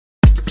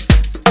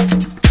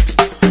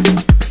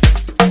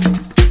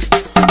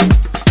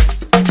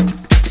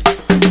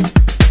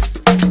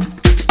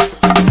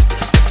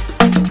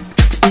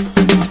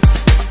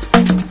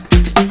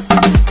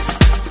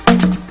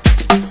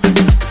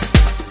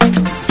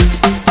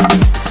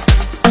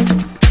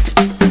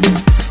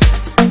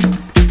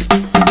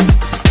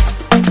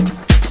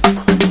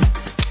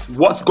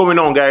What's going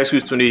on, guys?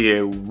 Who's Tunde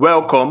here?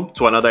 Welcome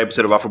to another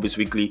episode of Afrobeats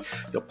Weekly,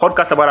 your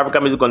podcast about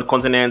African music on the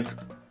continent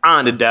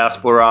and the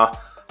diaspora.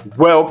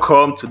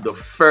 Welcome to the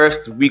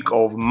first week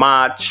of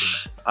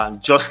March,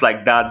 and just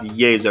like that, the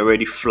year is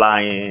already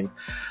flying.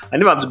 I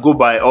never have to go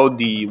by all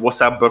the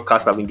WhatsApp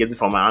broadcasts I've been getting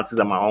from my aunties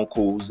and my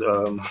uncles.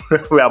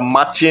 We are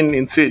marching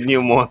into a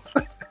new month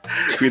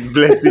with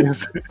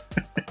blessings.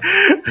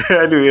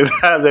 Anyways,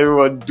 how's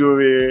everyone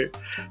doing?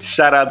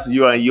 Shout out to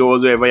you and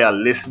yours, wherever you're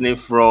listening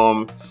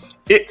from.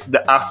 It's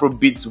the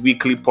Afrobeats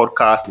Weekly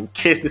podcast. In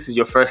case this is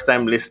your first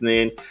time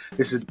listening,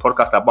 this is the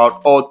podcast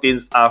about all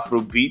things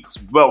Afrobeats.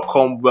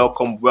 Welcome.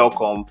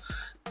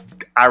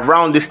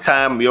 Around this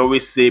time, we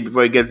always say,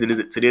 before we get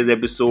to today's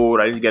episode,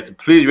 I need to get to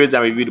please rate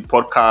and review the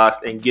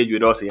podcast, engage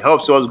with us. It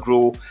helps us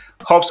grow,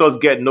 helps us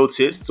get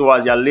noticed. So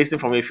as you're listening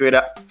from your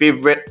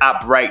favorite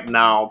app right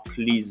now,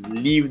 please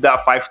leave that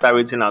 5-star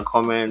rating and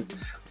comment.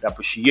 We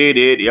appreciate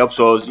it. It helps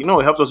us, it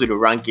helps us with the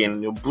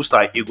ranking, boost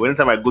our ego.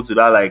 Anytime I go to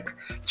that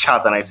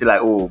chat and I see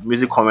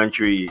music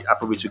commentary,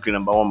 Afrobeats Weekly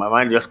 #1, my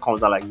mind just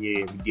comes down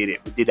yeah, we did it.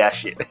 We did that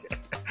shit.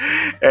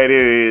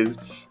 Anyways,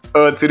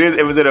 today's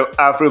episode of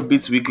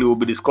Afrobeats Weekly, we'll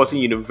be discussing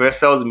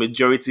Universal's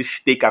majority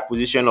stake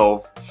acquisition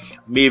of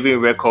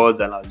Mavin Records,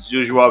 and as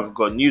usual, we've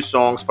got new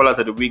songs, spotlight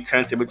of the week,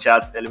 turntable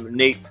charts,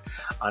 eliminate,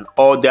 and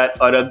all that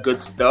other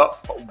good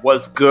stuff.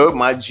 What's good,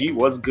 my G?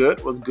 What's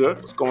good? What's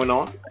going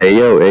on? Hey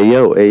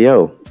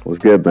yo. What's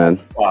good, man?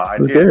 Wow,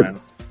 What's good, man?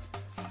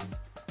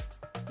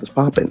 What's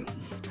popping?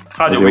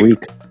 How's your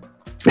week?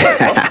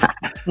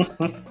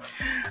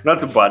 Not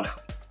too bad.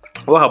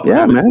 What happened?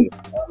 Yeah, man.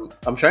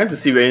 I'm trying to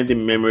see if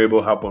anything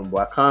memorable happened,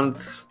 but I can't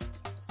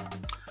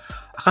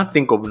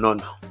think of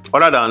none.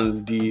 Other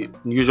than the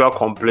usual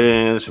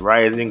complaints,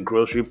 rising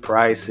grocery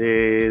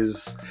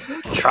prices,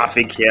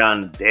 traffic here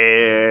and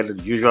there,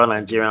 the usual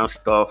Nigerian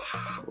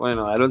stuff.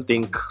 Well, I don't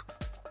think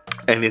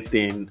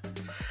anything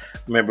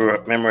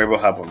memorable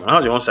happened. Man.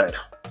 How's your own side?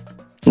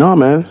 No,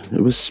 man.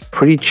 It was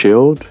pretty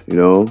chilled,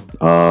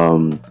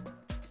 I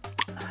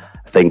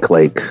think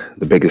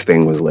the biggest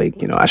thing was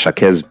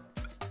Ashake's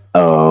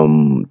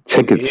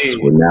tickets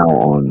were now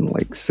on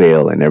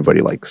sale, and everybody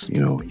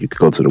you could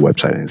go to the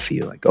website and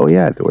see oh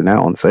yeah, they were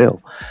now on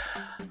sale.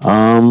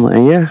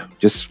 And yeah,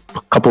 just a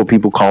couple of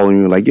people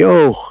calling me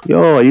yo,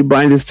 are you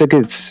buying these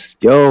tickets?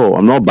 Yo,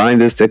 I'm not buying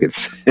these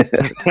tickets.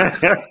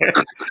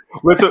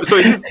 Wait,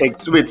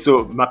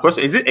 so my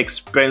question is: it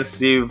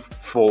expensive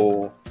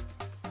for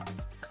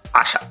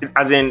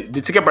as in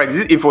the ticket price?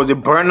 If it was a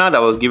burner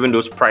that was giving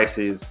those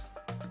prices,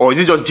 or is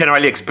it just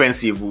generally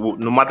expensive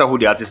no matter who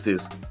the artist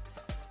is?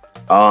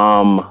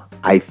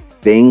 I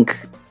think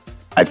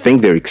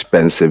they're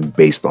expensive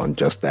based on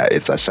just that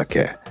it's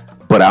Ashake,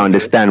 but I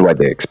understand why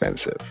they're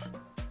expensive.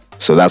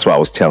 So that's why I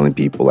was telling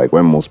people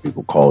when most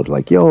people called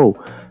yo,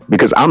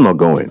 because I'm not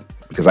going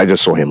because I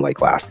just saw him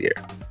last year.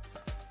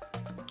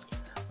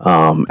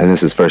 And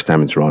this is first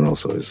time in Toronto,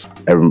 so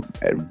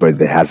everybody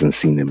that hasn't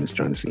seen him is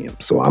trying to see him.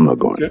 So I'm not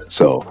going. Okay.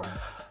 So,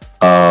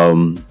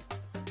 and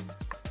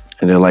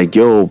they're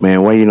yo,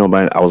 man, why you not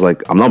buying? I was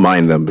I'm not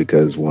buying them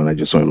because one, I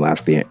just saw him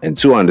last year, and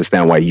two, I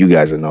understand why you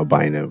guys are not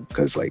buying them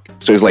because so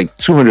it's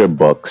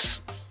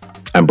 $200,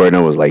 and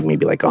Burner was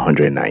maybe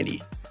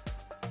 $190.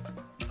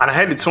 And I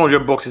heard the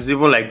 $200 is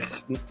even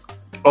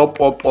up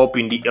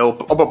in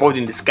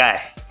the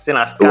sky. It's in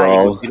a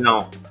sky. You see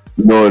now.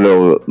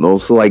 No.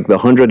 So the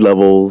 100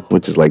 level,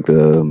 which is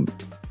the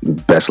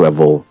best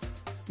level,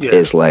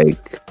 is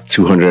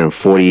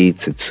 240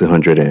 to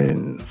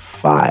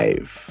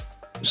 205.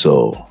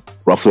 So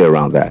roughly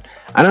around that.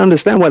 And I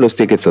understand why those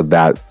tickets are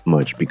that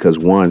much because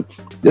one,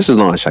 this is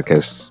not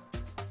Ashake's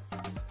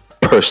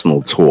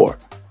personal tour,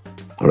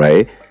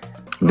 right?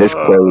 This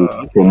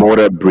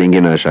promoter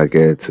bringing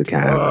Ashake to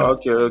Canada.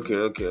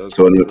 Okay.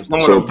 So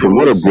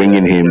promoter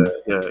bringing him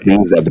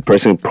means that the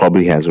person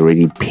probably has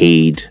already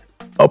paid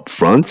up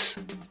front.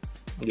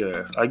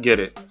 Yeah, I get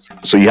it.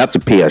 So you have to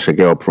pay Ashake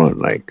up front.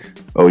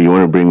 You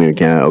want to bring me to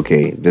Canada?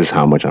 Okay, this is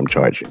how much I'm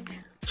charging.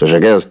 So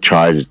Ashake has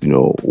charged,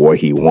 what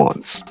he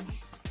wants.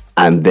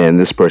 And then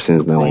this person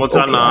is now so it's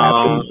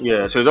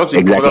up to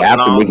exactly. I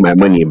have to make my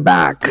money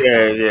back.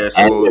 Yeah.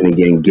 So, and then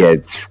again,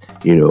 get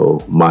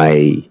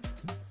my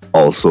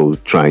also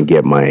try and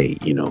get my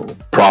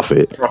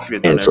profit.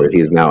 And so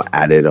he's now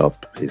added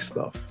up his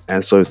stuff,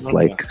 and so it's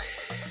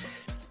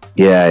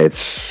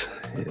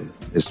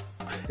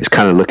it's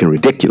kind of looking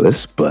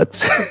ridiculous, but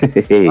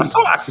hey, I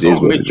saw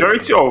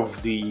majority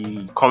of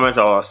the comments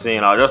I was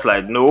saying, I was just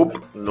nope,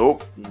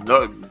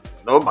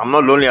 I'm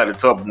not lonely at the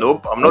top.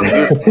 Nope, I'm not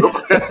this. Nope.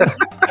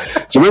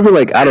 So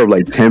maybe out of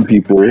 10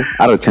 people,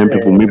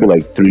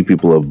 maybe 3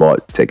 people have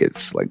bought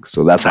tickets.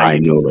 So that's how I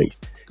know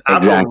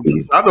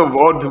exactly. Out of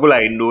all people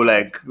I know,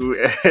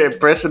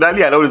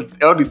 personally, I know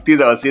all the things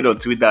I was saying on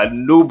Twitter,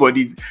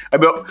 nobody's.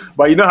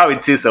 But you know how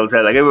it is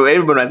sometimes.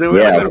 Everyone I say,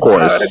 of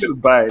course.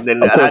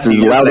 Then of course,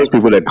 there's a lot of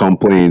people that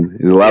complain.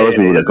 There's a lot of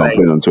people that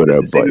complain on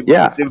Twitter. But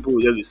yeah, simple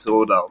will just be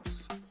sold out.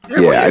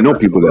 Yeah, I know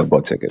people that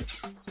bought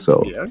tickets.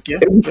 So it'll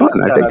be fun.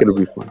 I think it'll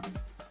be fun.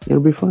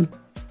 It'll be fun.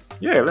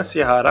 Yeah, let's see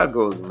how that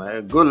goes,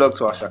 man. Good luck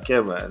to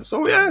Ashake, man.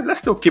 So yeah,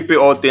 let's still keep it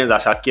all things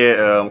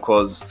Ashake,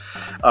 cause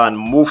and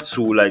move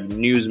to like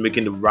news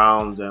making the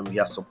rounds. He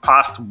has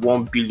surpassed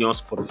 1 billion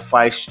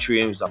Spotify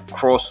streams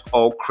across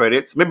all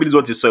credits. Maybe this is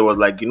what he saw. It was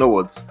like, you know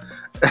what?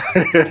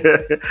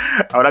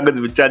 I'm not going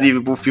to be charging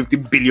people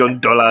 $50 billion.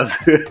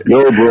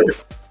 Yo, bro.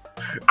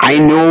 I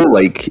know,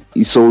 like,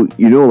 so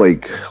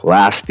like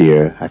last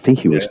year, I think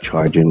he was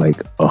charging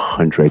like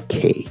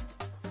 100K,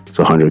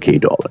 so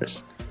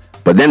 $100K.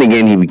 But then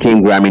again, he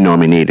became Grammy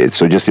nominated.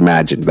 So just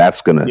imagine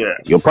that's gonna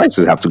your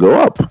prices have to go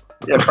up.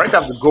 Yeah, prices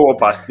have to go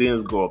up as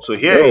things go up. So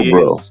here he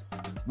is.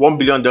 $1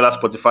 billion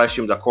Spotify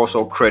streams across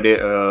all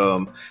credit.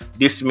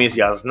 This means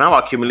he has now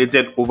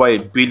accumulated over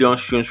 1 billion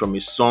streams from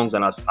his songs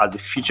and as a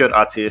featured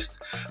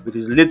artist. With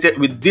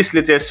this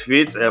latest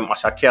feat,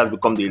 Ashake has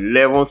become the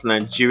 11th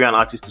Nigerian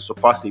artist to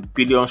surpass 1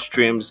 billion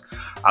streams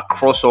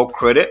across all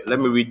credit.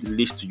 Let me read the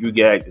list to you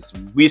guys. It's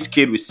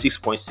Wizkid with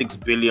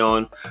 6.6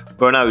 billion,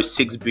 Burna with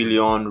 6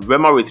 billion,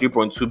 Rema with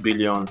 3.2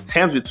 billion,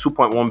 Tems with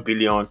 2.1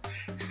 billion,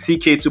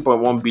 CK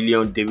 2.1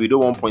 billion,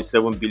 Davido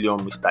 1.7 billion,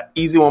 Mr.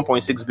 Easy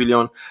 1.6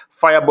 billion,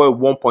 Fireboy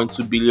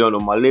 1.2 billion,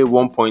 Omale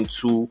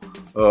 1.2,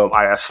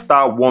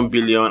 Ayastar 1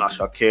 billion,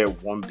 Ashake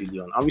 1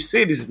 billion. And we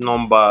say these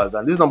numbers,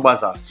 and these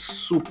numbers are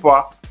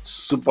super,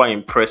 super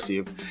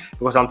impressive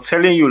because I'm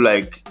telling you,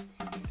 like,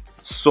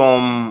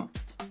 some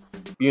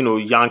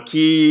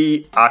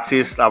Yankee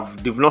artists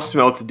they've not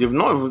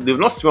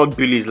smelled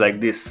billies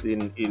like this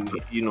in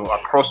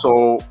across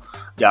all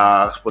their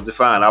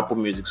Spotify and Apple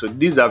Music. So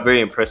these are very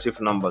impressive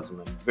numbers,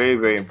 man. Very,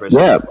 very impressive.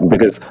 Yeah,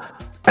 because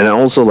and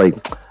also like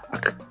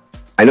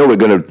I know we're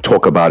gonna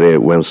talk about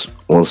it once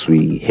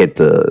we hit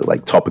the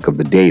like topic of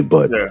the day,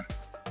 but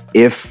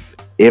if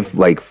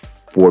like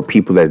for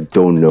people that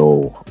don't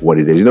know what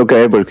it is,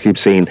 everybody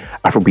keeps saying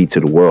Afrobeat to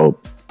the world.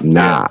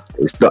 Nah,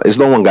 it's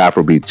no longer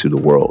Afrobeat to the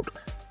world.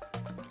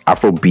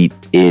 Afrobeat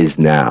is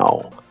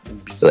now.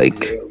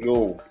 Like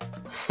yo,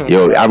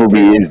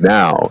 Afrobeat is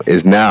now.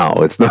 It's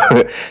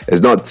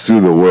not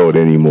to the world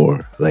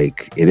anymore.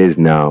 Like it is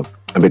now.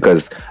 And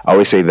because I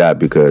always say that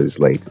because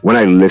like when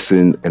I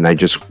listen and I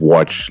just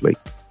watch like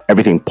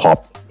everything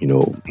pop,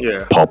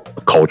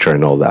 pop culture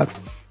and all that.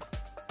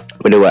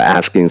 When they were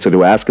asking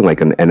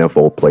like an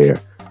NFL player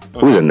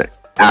who's an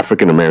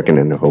African American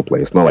NFL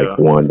player. It's not like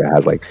one that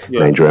has like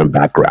Nigerian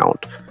background.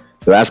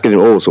 They're asking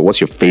him, so what's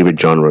your favorite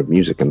genre of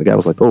music? And the guy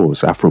was like,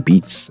 it's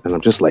Afrobeats. And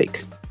I'm just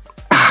like,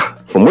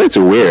 from where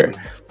to where?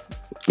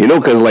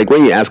 Because like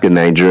when you ask a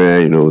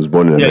Nigerian, was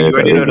born in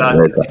America, you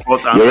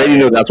already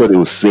know that's what they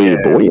will say. Yeah.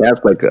 But when you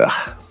ask like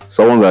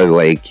someone that's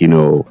like,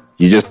 you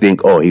just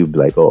think, he would be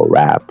like,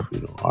 rap,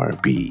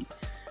 R&B.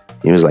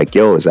 He was like,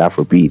 it's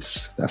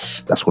Afrobeats.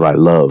 That's what I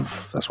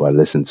love. That's what I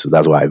listen to.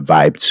 That's what I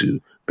vibe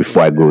to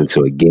before I go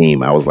into a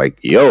game. I was like,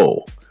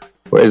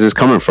 where is this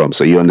coming from?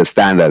 So you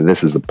understand that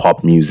this is the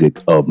pop music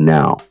of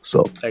now.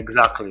 So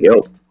exactly.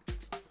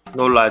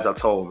 No lies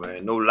at all,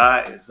 man. No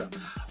lies.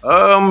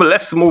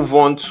 Let's move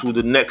on to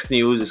the next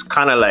news. It's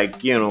kind of like,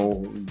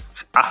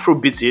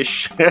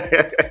 Afrobeat-ish.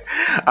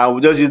 I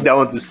will just use that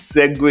one to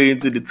segue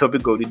into the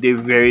topic of the day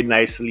very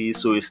nicely.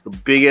 So it's the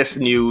biggest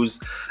news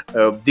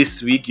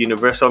this week.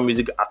 Universal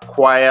Music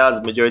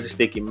acquires majority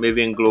stake in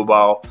Mavin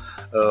Global.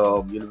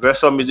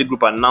 Universal Music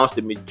Group announced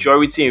the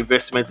majority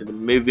investment in the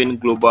Mavin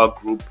Global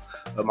Group.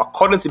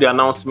 According to the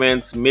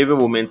announcement, Mavin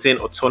will maintain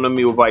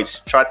autonomy over its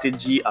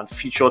strategy and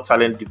future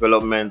talent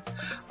development.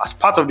 As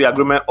part of the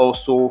agreement,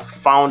 also,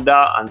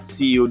 founder and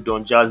CEO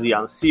Don Jazzy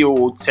and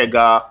COO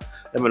Tega,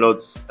 let me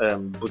not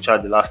butcher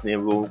the last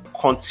name, will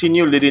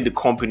continue leading the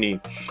company.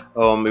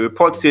 A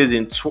report says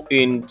in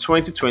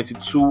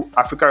 2022,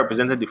 Africa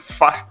represented the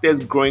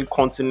fastest growing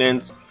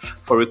continent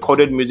for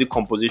recorded music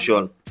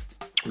composition,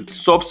 with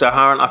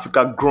sub-Saharan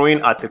Africa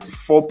growing at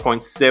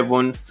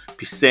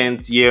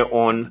 34.7%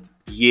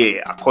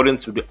 year-on-year. According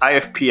to the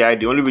IFPI,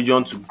 the only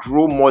region to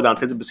grow more than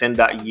 30%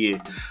 that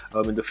year.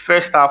 In the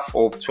first half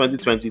of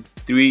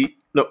 2023,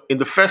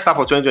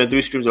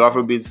 streams of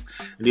Afrobeats,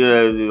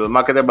 the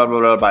marketed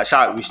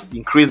which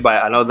increased by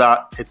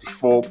another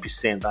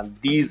 34%, and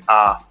these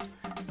are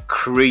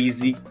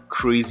crazy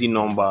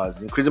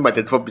numbers. Increasing by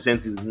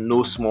 34% is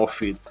no small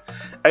feat.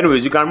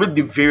 Anyways, you can read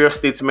the various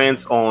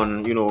statements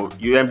on,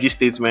 UMG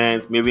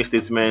statements, Mavin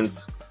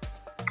statements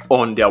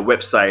on their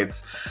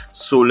websites.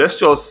 So let's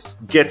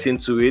just get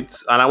into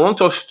it. And I want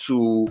us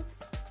to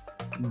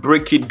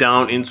break it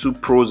down into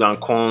pros and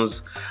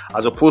cons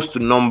as opposed to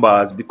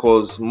numbers,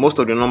 because most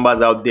of the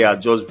numbers out there are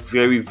just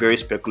very, very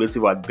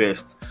speculative at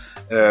best.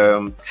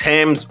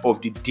 Terms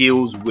of the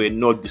deals were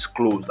not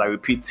disclosed. I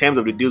repeat, terms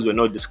of the deals were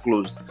not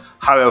disclosed.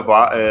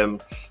 However,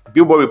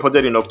 Billboard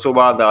reported in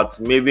October that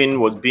Mavin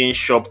was being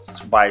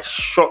shopped by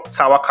Shot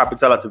Tower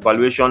Capital at a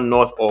valuation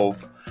north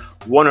of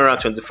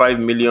 $125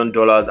 million.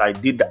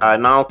 I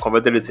now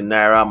converted it to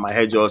Naira. My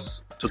head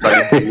just totally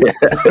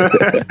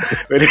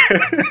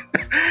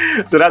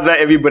so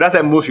that's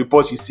why most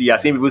reports you see, I've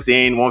seen people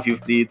saying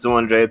 150,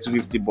 200,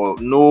 250, but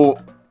no,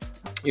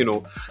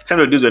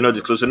 terms of deals were not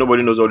disclosed, so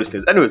nobody knows all these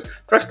things. Anyways,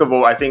 first of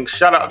all, I think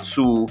shout out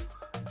to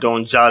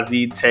Don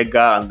Jazzy,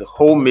 Tega, and the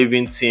whole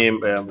Mavin team.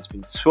 It's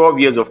been 12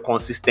 years of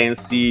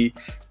consistency,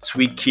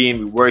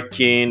 tweaking,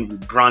 working,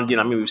 branding.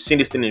 I mean, we've seen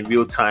this thing in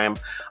real time.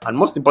 And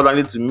most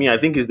importantly to me, I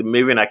think it's the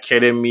Mavin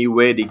Academy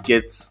where they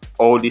get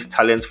all these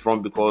talents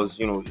from, because,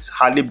 it's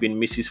hardly been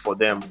misses for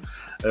them.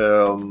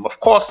 Of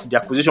course, the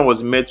acquisition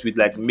was met with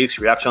like mixed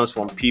reactions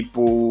from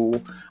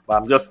people,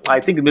 but I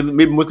think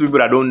maybe most people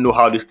that don't know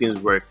how these things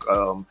work.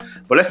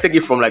 But let's take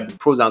it from like the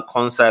pros and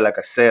cons side, like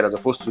I said, as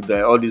opposed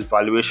to all this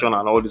valuation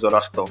and all this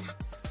other stuff.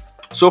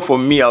 So for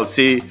me, I'll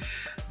say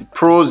the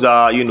pros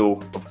are,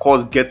 of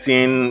course,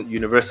 getting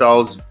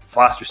Universal's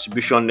vast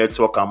distribution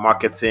network and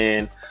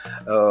marketing.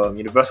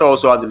 Universal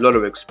also has a lot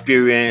of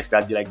experience,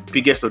 that the like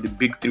biggest of the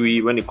big three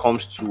when it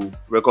comes to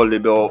record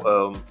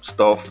label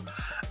stuff.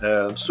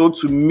 So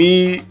to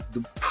me, the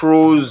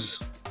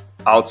pros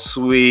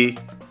outweigh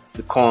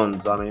the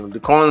cons. I mean, the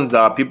cons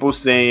are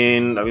people's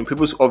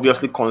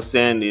obviously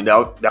concerned.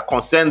 They're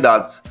concerned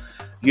that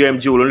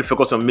UMG will only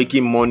focus on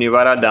making money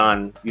rather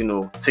than,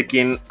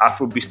 taking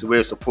Afrobeats to where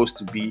it's supposed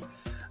to be.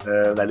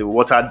 That they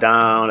water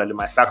down, that they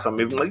might sack some,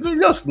 maybe like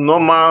just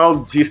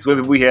normal gist when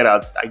people hear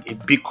that a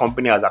big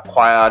company has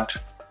acquired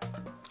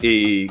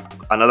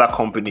another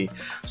company.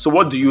 So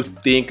what do you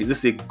think? Is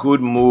this a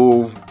good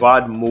move,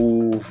 bad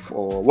move,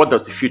 or what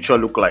does the future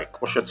look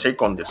like? What's your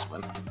take on this,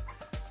 man?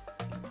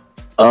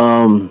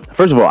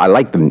 First of all, I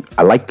like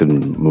the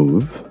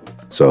move.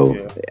 So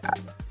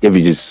if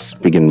you're just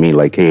speaking to me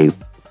like, hey,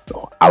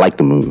 I like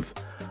the move.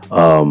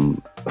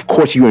 Of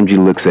course,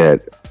 UMG looks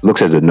at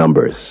the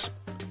numbers,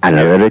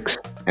 analytics,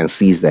 and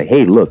sees that,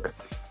 hey, look,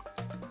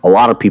 a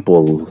lot of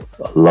people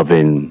are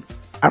loving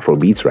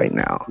Afrobeats right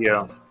now.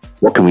 Yeah.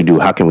 What can we do?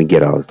 How can we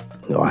get our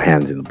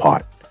hands in the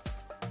pot?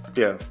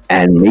 Yeah.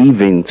 And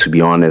Mavin, to be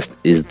honest,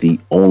 is the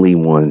only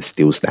one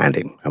still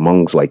standing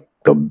amongst like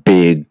the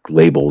big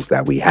labels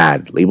that we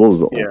had.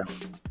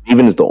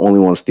 Mavin is the only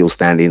one still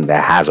standing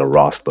that has a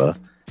roster.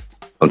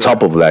 On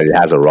top of that, it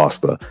has a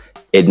roster.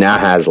 It now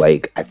has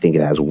like, I think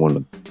it has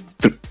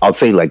I'd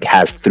say like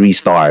has 3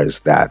 stars.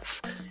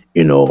 That's,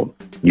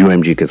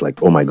 UMG is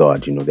like, oh my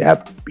God, they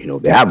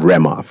have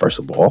Rema, first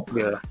of all.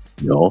 Yeah.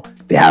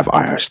 They have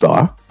IR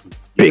Star,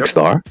 Big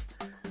Star.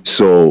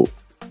 So,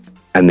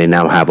 and they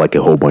now have like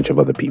a whole bunch of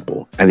other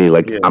people. And they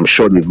like, I'm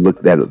sure they've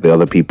looked at the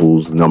other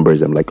people's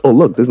numbers and like, oh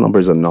look, these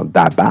numbers are not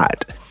that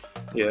bad.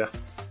 Yeah.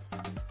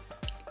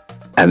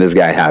 And this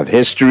guy have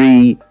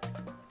history.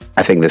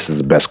 I think this is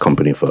the best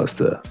company for us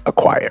to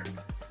acquire.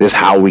 This is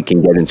how we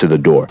can get into the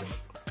door.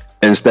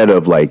 Instead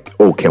of like,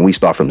 oh, can we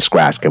start from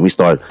scratch? Can we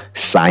start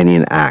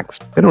signing acts?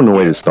 They don't know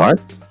where to start.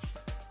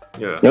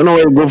 Yeah. They don't know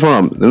where to go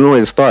from. They don't know where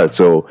to start.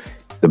 So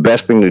the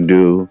best thing to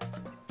do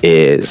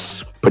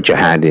is put your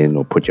hand in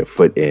or put your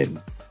foot in,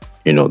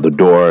 the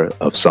door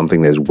of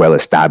something that's well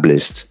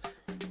established,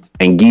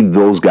 and give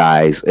those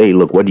guys, hey,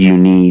 look, what do you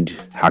need?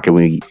 How can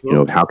we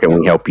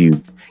help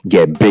you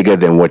get bigger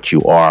than what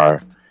you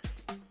are?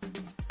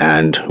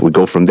 And we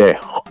go from there.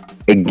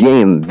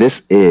 Again,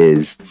 this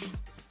is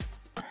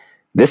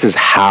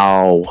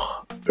how,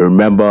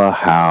 remember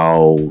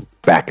how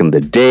back in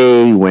the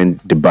day when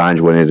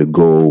D'banj wanted to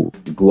go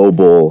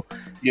global,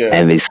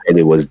 and they said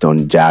it was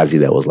Don Jazzy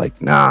that was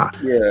like, nah.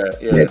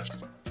 Yeah.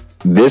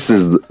 This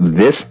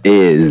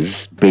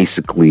is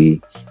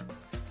basically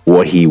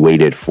what he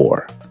waited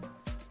for.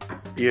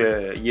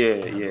 Yeah.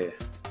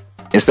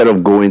 Instead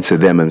of going to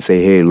them and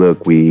say, hey,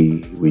 look,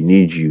 we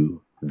need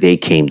you, they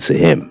came to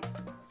him.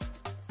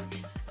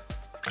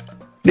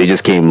 They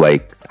just came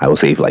like, I would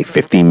say like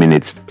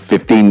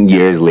 15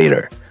 years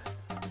later.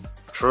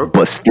 True.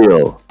 But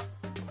still,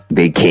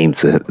 they came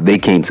to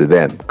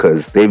them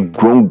because they've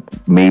grown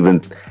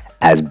Mavin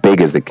as big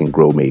as they can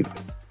grow Mavin.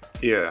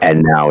 Yeah.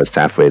 And now it's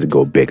time for it to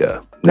go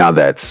bigger. Now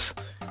that's,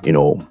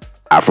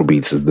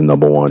 Afrobeats is the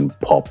number one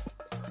pop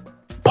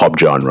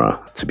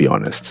genre, to be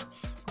honest.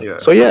 Yeah.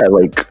 So yeah,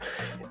 like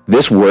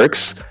this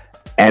works.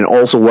 And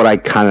also what I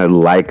kind of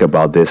like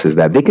about this is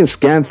that they can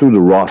scan through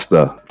the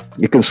roster.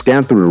 You can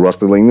scan through the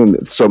roster. Like,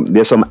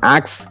 there's some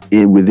acts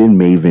within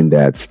Mavin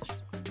that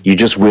you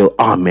just will,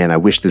 oh man, I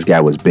wish this guy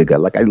was bigger.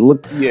 Like I'm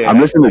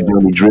listening to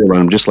Johnny Drill and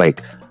I'm just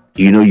like,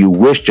 you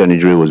wish Johnny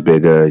Drill was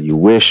bigger. You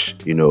wish,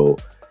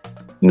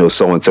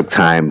 someone took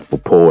time for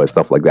Poe and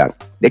stuff like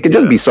that. They could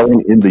just be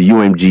someone in the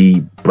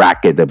UMG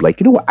bracket that be like,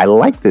 what, I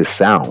like this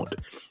sound.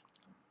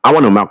 I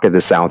want to market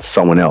this sound to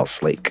someone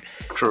else. Like,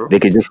 they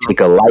could just take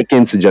a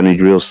liking to Johnny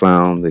Drill's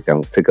sound. They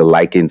can take a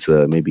liking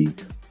to maybe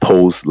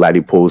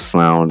Laddie Poe's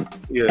sound,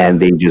 and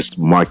they just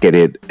market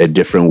it a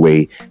different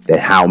way than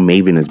how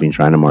Mavin has been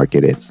trying to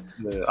market it.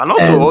 Yeah. And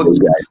also all these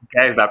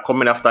guys that are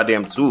coming after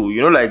them too.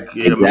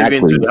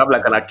 Mavin too, they have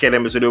like an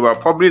academy, so they were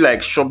probably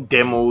like shop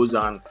demos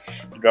and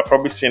they were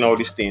probably seeing all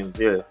these things.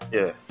 Yeah.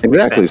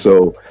 Exactly.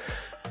 So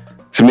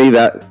to me,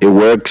 that it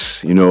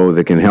works.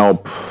 They can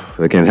help.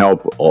 They can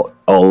help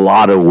a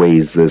lot of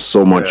ways. There's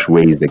so much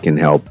ways they can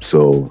help.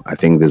 So I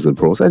think there's a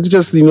process. It's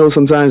just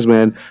sometimes,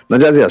 man,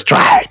 Najazi has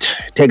tried.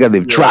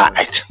 They've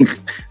tried.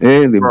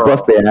 And they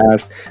bust their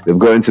ass. They've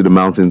gone to the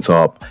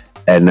mountaintop,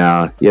 and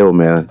now,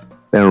 man,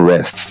 then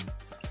rests.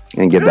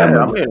 and get that Yeah,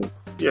 I money. mean,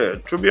 yeah.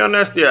 To be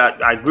honest, yeah,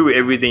 I agree with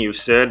everything you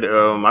said.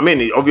 I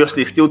mean,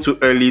 obviously, it's still too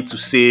early to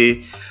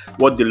say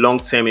what the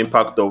long-term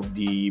impact of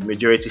the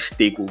majority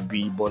stake will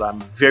be, but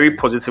I'm very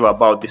positive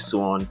about this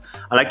one.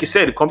 And like you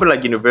said, a company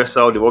like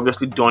Universal, they've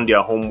obviously done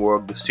their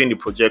homework, they've seen the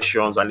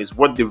projections, and it's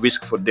worth the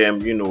risk for them,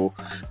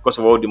 because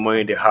of all the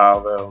money they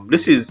have.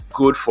 This is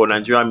good for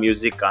Nigerian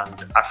music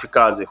and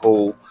Africa as a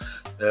whole.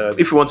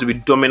 If you want to be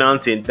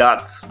dominant in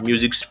that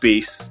music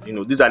space,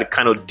 these are the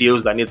kind of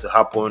deals that need to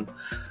happen.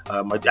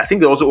 I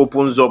think it also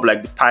opens up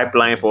like the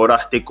pipeline for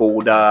other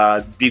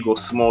stakeholders, big or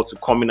small, to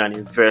come in and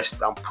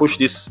invest and push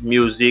this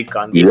music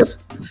and Yep. this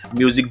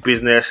music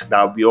business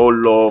that we all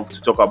love to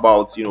talk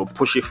about,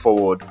 push it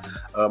forward.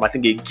 I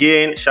think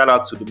again, shout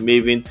out to the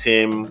Mavin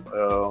team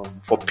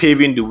for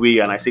paving the way,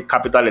 and I say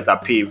capital letter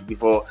pave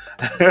before.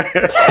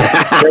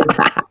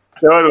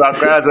 Someone who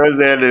acquires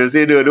something, they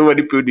say no,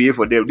 nobody paved the way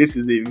for them. This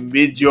is a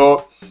major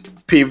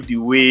paved the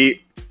way,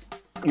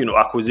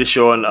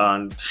 acquisition,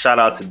 and shout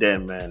out to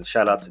them, man.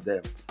 Shout out to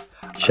them.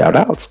 Shout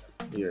out.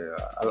 Yeah,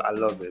 I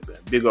love it, man.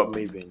 Big up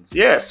Mavens.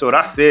 Yeah, so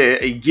that's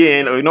it.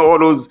 Again, all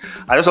those,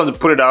 I just want to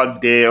put it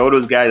out there. All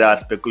those guys are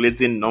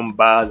speculating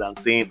numbers and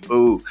saying,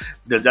 oh,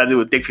 the Jazzy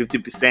will take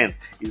 50%.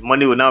 His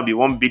money will now be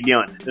 1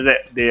 billion.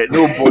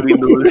 Nobody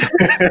knows.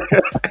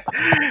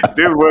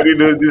 Nobody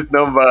knows these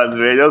numbers,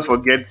 man. Just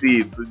forget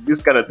it. This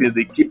kind of things,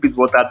 they keep it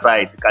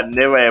watertight. You can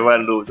never ever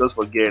know. Just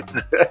forget.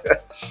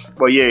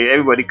 But yeah,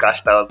 everybody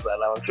cashed out.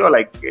 And I'm sure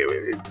like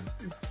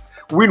it's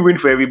win-win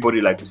for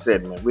everybody, like you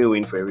said, man.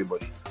 Win-win for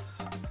everybody.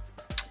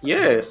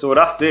 Yeah, so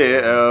that's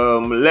it.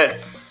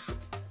 Let's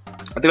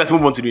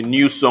move on to the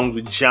new songs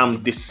we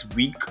jammed this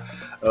week.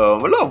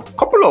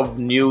 Couple of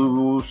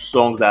new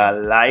songs that I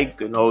like.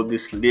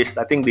 This list.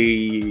 I think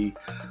the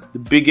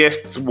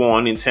biggest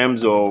one in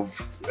terms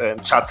of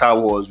chatter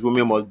was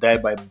 "Romeo Must Die"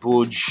 by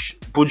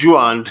Buju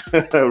and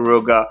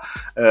Roga.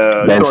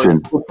 Benson.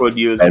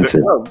 Produced.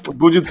 Benson.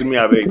 Buju to me,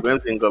 I beg.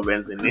 Benson got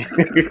Benson.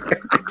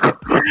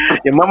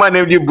 Your mama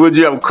named you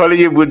Buju. I'm calling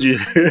you Buju.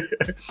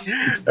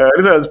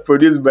 This was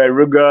produced by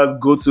Roga's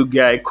go-to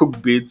guy,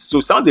 Cook Beats. So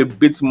it sounds a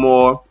bit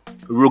more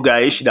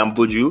Roga-ish than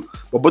Buju,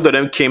 but both of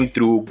them came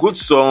through. Good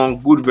song,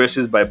 good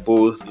verses by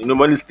both.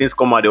 When these things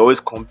come out, they always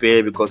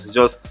compare because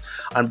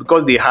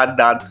because they had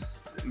that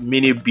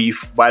mini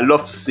beef. But I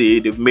love to say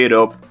they've made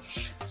up.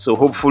 So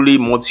hopefully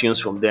more tunes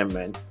from them,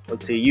 man.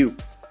 What say you?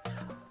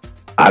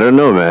 I don't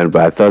know, man,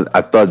 but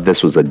I thought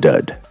this was a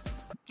dud.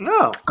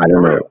 No, I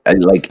don't know.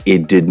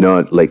 It did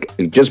not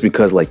just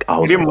because I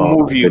was didn't like, oh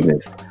move my you.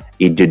 goodness,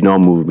 it did not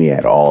move me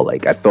at all. I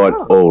thought,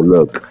 oh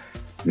look,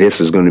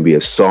 this is going to be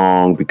a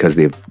song because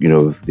they've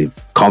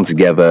come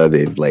together,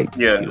 they've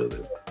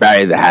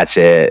buried the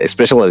hatchet,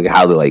 especially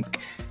how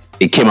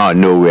it came out of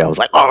nowhere. I was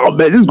like, oh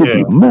man, this is gonna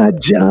be my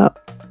job.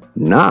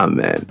 Nah,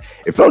 man,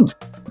 it felt,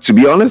 to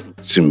be honest,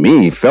 to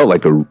me, it felt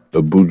like a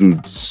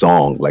Buju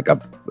song, like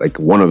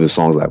one of the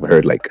songs I've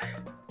heard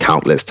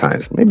countless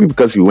times. Maybe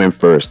because he went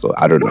first, or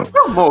I don't know. It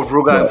felt more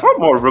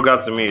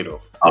Ruga to me,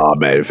 though. Oh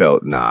man, it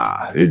felt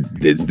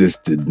this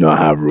did not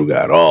have Ruga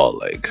at all.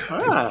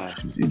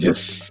 It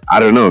just,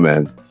 I don't know,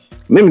 man.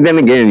 Maybe then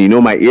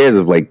again, my ears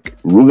of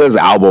Ruga's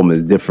album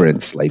is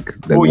different,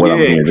 than what I'm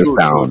hearing this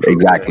sound.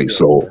 Exactly. Yeah.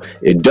 So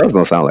it does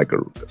not sound like a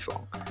Ruga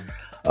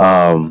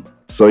song.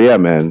 So yeah,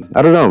 man.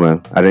 I don't know,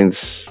 man. I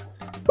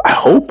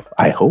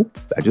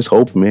just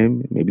hope,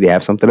 man. Maybe they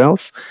have something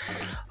else.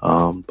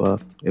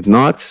 But if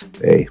not,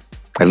 hey,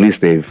 at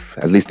least they're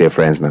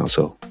friends now,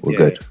 so we're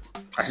good.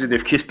 Actually,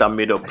 they've kissed and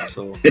made up.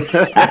 So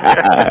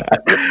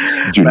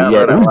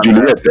Juliet, who's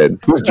Juliet then?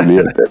 Who's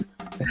Juliet then?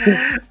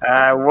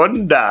 I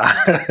wonder.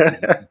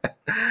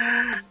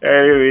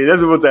 Anyway,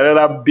 let's move on to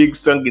another big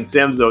song in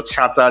terms of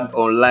chattered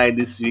online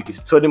this week. It's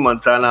Tony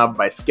Montana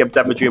by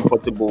Skepta featuring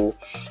Portable.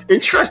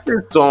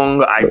 Interesting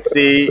song, I'd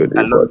say.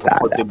 I love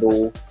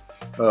Portable.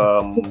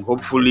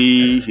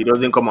 Hopefully he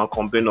doesn't come and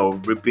complain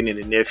of ripping in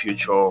the near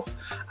future.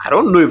 I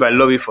don't know if I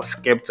love it for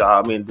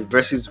Skepta. I mean, the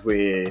verses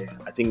were,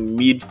 I think,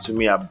 mid to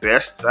me at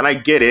best, and I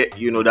get it.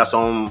 There's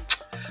some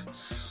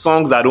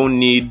songs that don't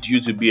need you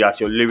to be at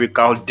your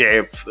lyrical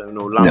depth,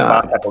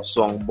 Lamba type of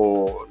song.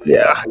 But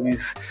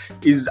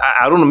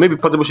I don't know. Maybe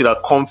Portable should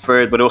have come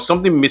first, but there was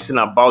something missing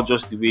about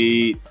just the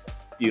way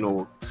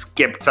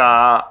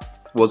Skepta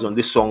was on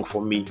this song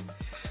for me.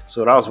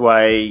 So that's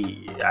why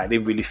I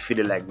didn't really feel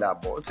it like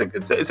that. But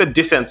it's a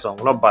decent song,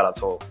 not bad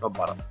at all. Not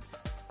bad.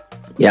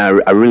 Yeah,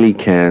 I really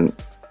can't.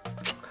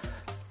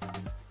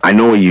 I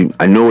know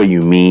what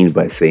you mean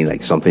by saying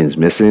something's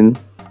missing.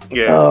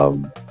 Yeah.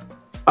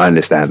 I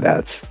understand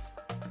that,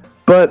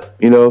 but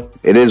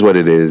it is what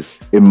it is.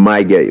 It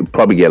might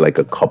probably get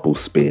a couple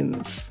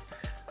spins,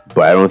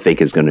 but I don't think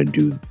it's gonna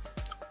do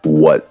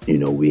what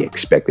we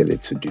expected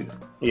it to do.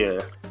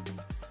 Yeah.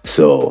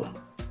 So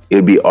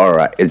it'll be all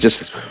right. It's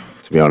just.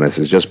 To be honest,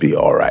 it's just be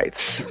all right.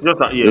 It's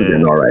just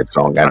an all right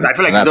song. I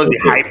feel like it's just the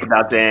hype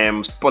that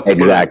Portable.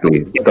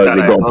 Exactly, because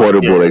they got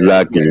Portable.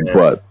 Exactly,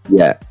 but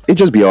yeah, it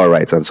just be all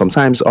right. And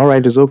sometimes all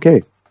right is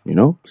okay.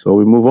 So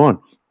we move on.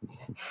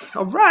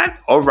 All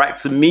right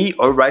to me,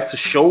 all right to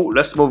show.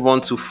 Let's move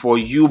on to For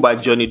You by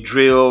Johnny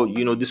Drill.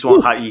 You know, this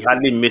one he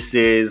hardly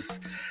misses.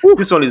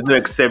 This one is no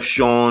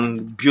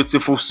exception.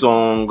 Beautiful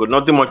song.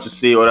 Nothing much to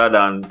say other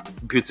than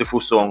beautiful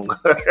song.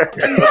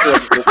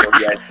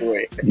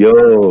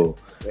 Yo,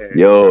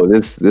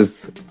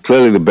 this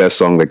clearly the best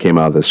song that came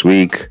out this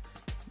week,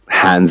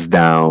 hands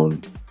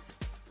down.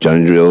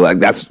 Johnny Drill, like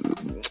that's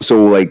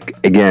so. Like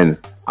again,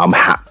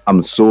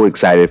 I'm so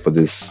excited for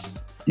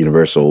this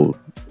Universal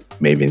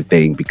Mavin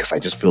thing because I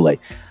just feel like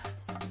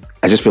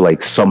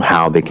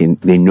somehow they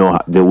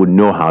would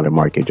know how to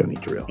market Johnny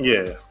Drill.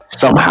 Yeah.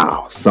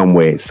 Somehow, some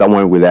way,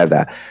 somewhere within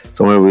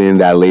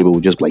that label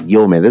would just be like,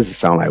 yo, man, this is the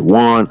sound I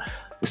want.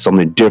 It's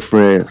something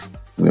different.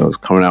 You know, it's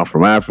coming out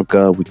from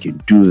Africa. We can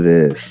do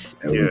this,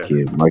 and we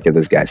can market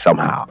this guy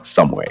somehow,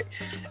 some way.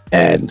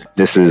 And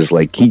this is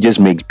like he just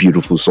makes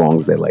beautiful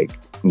songs that, like,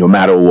 no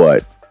matter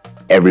what,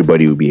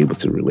 everybody will be able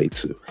to relate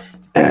to.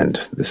 And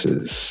this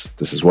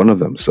is one of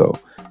them. So,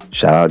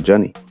 shout out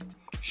Johnny.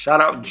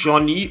 Shout out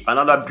Johnny,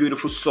 another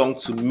beautiful song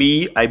to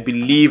me, I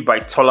believe, by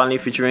Tolani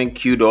featuring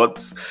Q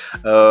Dot.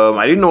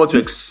 I didn't know what to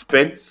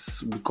expect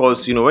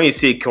because, you know, when you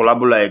say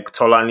collabo like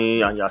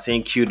Tolani and you're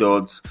saying Q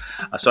Dot,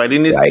 so I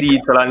didn't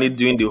see Tolani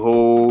doing the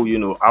whole, you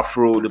know,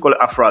 they call it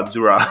Afro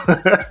Adura.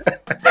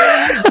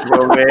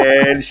 But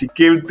man, she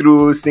came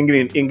through singing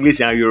in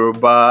English and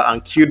Yoruba,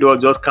 and Q Dot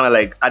just kind of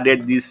like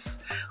added this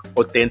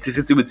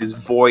authenticity with his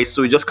voice,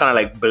 so it just kind of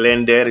like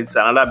blended. It's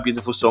another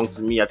beautiful song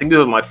to me. I think this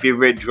was my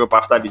favorite drop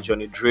after the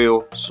Johnny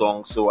Drill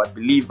song, so I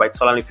believe by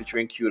Tolani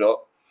featuring Q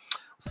Dot.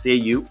 Say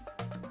You.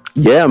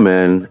 Yeah,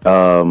 man.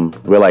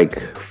 We're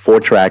like 4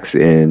 tracks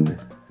in,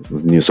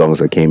 new songs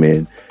that came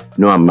in.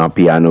 No, I'm not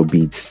piano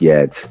beats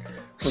yet,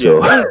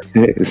 so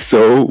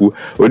so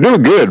we're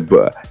doing good.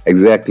 But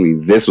exactly,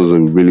 this was a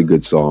really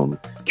good song.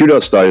 Q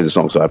Dot started the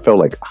song, so I felt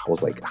like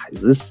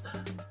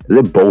is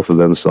it both of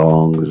them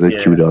songs? Is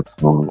it Q Dot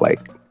song?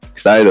 Like,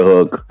 started the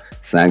hook,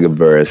 sang a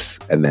verse,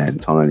 and then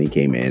Tolani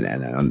came in,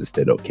 and I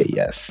understood, okay,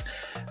 yes,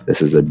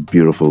 this is a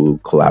beautiful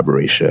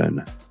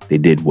collaboration. They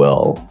did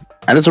well.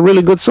 And it's a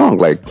really good song.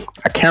 Like,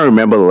 I can't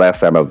remember the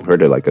last time I've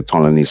heard it, like a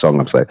Tolani song.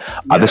 I'm like,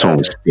 this one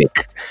was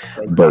stick.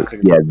 Exactly. But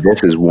yeah,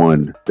 this is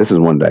one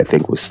that I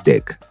think was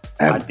stick.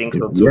 And I think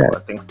so too.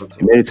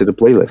 It made it to the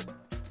playlist.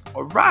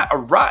 All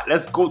right.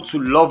 Let's go to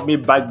Love Me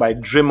Back by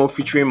Dremo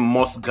featuring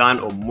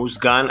Musgan or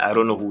Musgan. I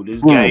don't know who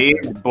this guy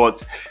is,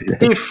 but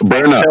if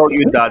I tell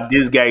you that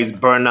this guy is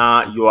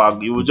Burna,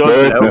 you will just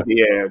be like, okay,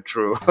 yeah,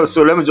 true.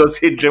 So let me just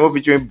say Dremo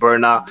featuring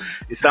Burna.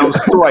 It sounds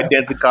so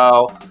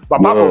identical. But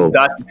apart from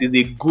that, it is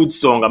a good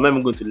song. I'm not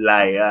even going to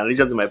lie. And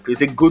listen to my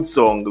place. It's a good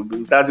song.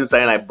 That's you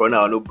saying like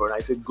Burna or no Burna.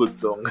 It's a good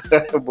song.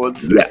 But what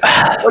do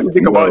you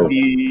think about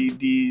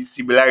the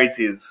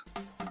similarities?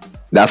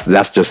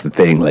 That's just the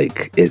thing.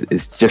 Like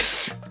it's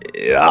just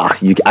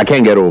I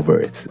can't get over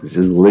it. It's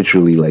just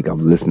literally like I'm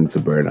listening to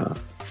Burna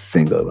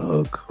sing on the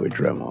hook with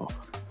Dremo.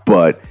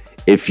 But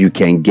if you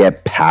can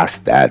get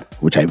past that,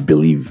 which I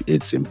believe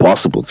it's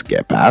impossible to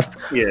get past,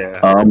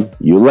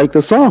 you like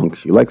the song.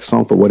 You like the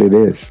song for what it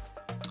is.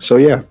 So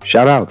yeah,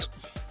 shout out.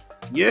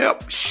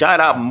 Yep, shout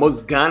out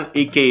Musgan,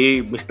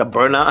 aka Mr.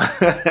 Burna.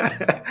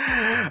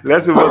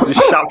 Let's move on to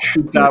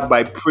Sharpshooter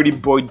by Pretty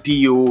Boy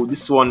Dio.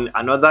 This one,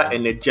 another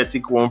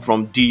energetic one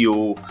from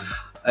Dio.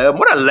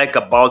 What I like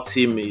about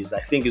him is I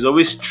think he's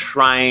always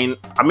trying.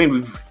 I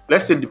mean,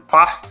 let's say the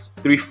past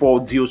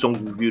 3-4 Dio songs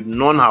we've reviewed,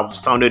 none have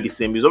sounded the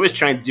same. He's always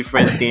trying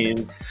different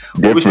things,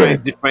 always trying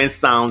different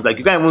sounds. Like,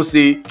 you can't even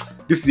say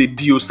this is a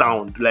Dio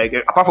sound. Like,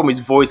 apart from his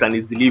voice and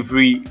his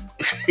delivery,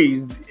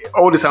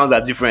 all the sounds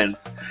are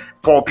different.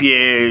 Pop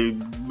here,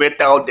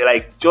 metal, they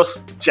like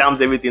just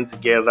jams everything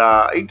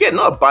together. Again,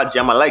 not a bad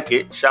jam. I like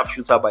it.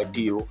 Sharpshooter by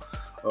Dio.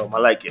 I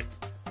like it.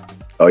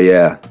 Oh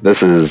yeah,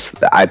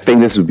 I think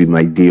this would be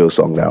my Dio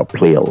song that I'll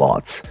play a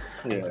lot.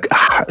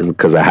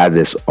 Because I had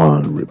this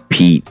on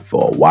repeat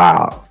for a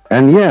while.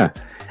 And yeah,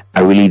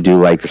 I really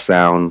do like the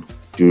sound,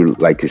 do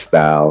like his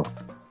style.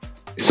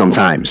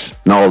 Sometimes,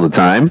 not all the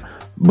time,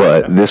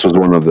 but this is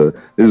one of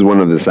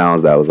the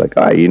sounds that I was like,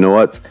 all right, you know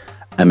what?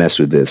 I mess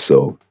with this.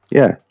 So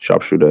yeah,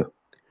 Sharpshooter,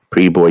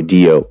 Pretty Boy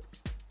Dio.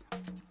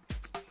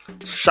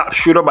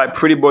 Sharpshooter by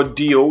Pretty Boy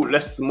Dio.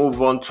 Let's move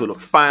on to the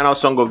final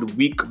song of the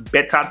week,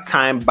 Better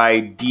Time by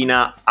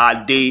Dina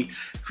Ade,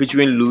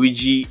 featuring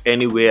Luigi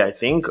Anyway, I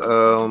think.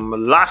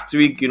 Last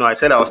week, I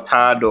said I was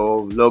tired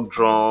of log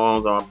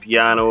drums or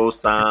piano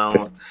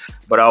sound,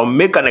 but I'll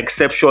make an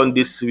exception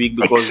this week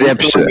because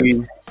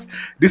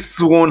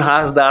this one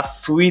has that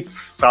sweet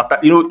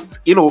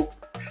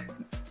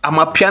I'm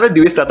a piano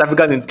the way South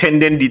Africans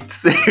intended it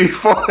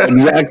before.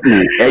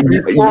 Exactly. I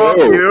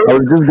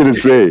was just gonna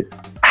say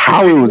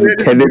how it was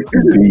intended to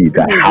be.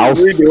 The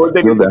house,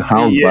 the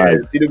house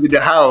vibe. With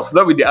the house,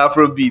 not with the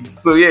Afrobeats.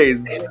 So yeah,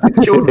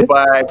 it's chill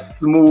vibe,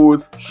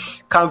 smooth.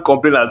 Can't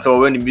complain at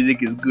all when the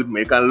music is good,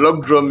 man. You can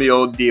log drum me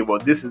all day,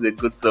 but this is a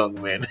good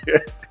song, man.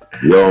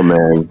 Yo,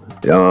 man.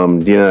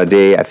 Dina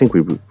Day, I think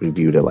we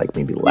reviewed it like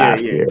maybe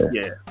last year.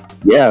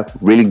 Yeah,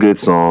 really good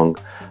song.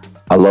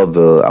 I love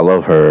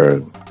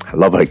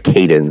her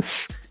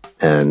cadence.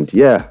 And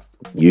yeah,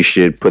 you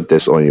should put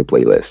this on your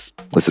playlist.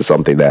 This is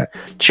something that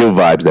chill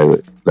vibes that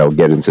will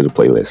get into the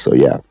playlist. So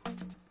yeah,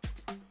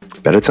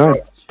 better time.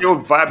 Chill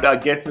vibe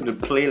that gets in the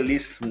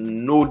playlist,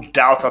 no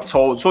doubt at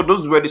all. So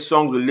those were the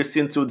songs we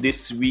listened to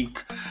this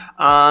week,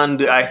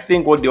 and I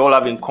think what they all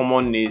have in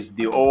common is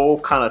they all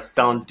kind of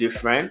sound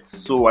different.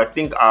 So I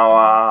think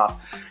our,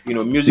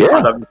 music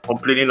fans have been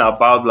complaining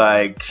about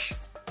like,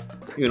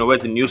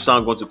 where's the new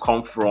sound going to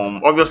come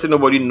from? Obviously,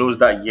 nobody knows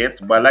that yet,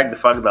 but I like the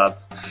fact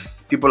that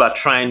people are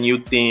trying new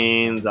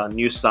things and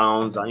new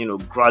sounds,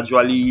 and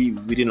gradually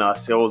ridding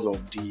ourselves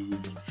of the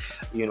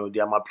the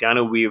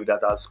Amapiano wave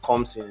that has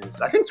come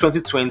since I think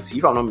 2020,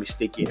 if I'm not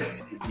mistaken.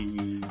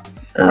 The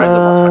rise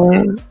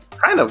of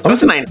kind of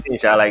 2019,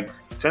 like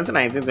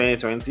 2019,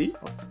 2020.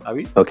 Are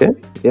we? Okay,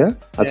 yeah.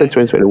 I said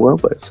 2021,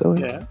 but so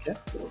yeah, okay.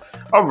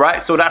 All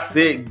right, so that's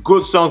it.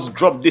 Good songs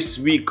dropped this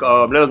week.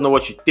 Let us know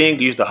what you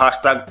think. Use the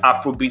hashtag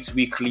Afrobeats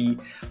Weekly.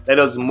 Let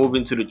us move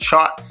into the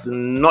charts.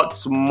 Not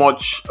so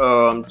much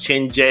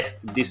changes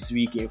this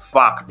week. In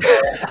fact,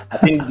 I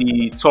think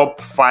the top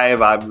 5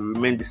 have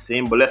remained the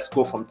same. But let's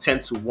go from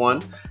 10 to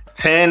 1.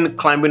 10,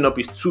 Climbing Up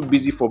is Too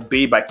Busy for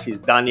Babe by Kiss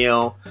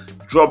Daniel.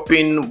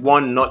 Dropping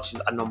 1 notch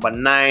is at number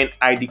 9,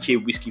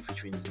 IDK Whiskey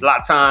featuring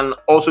Zlatan.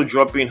 Also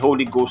dropping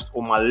Holy Ghost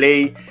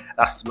Omalay,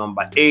 that's to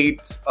number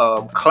 8.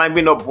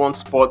 Climbing up 1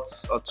 spot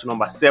to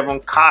number 7,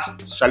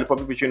 Cast, Charlie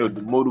Poppy featuring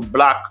Odumodu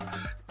Black.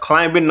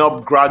 Climbing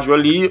up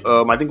gradually,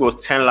 I think it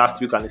was 10 last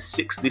week and it's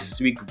 6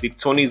 this week.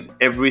 Victoni's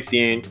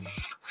Everything.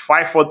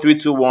 5, 4, 3,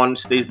 2, 1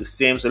 stays the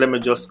same. So let me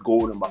just go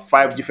number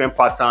 5, Different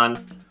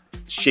Pattern.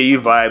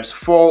 Sheyi Vibes.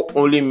 4,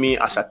 Only Me,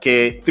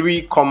 Ashake.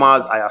 3,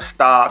 Commas,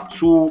 Ayastar.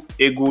 2,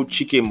 Ego,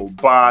 Chike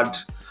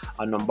Mubad.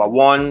 And number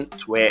 1,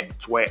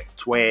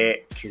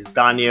 Twe, Kiss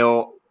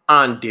Daniel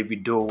and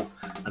Davido.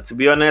 And to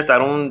be honest, I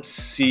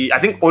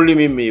think Only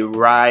Me may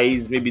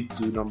rise maybe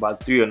to number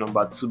 3 or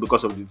number 2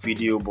 because of the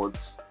video,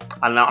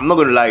 and I'm not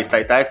gonna lie, it's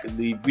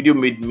the video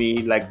made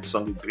me like the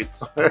song a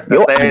bit.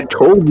 Yo, I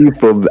told you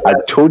from the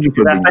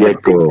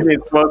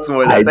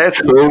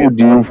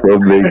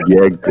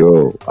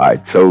get-go. I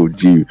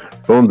told you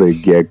from the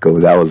get-go.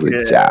 That was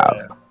a job.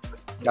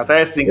 I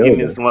started singing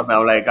in small.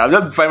 I'm like, I'm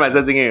just find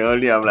myself singing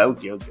early. I'm like,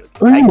 okay.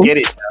 I get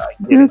it.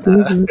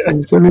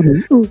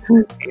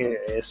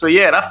 So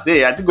yeah, that's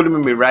it. I think Only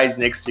Me may rise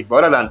next week.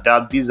 But other than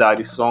that, these are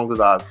the songs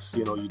that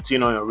you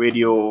tune on your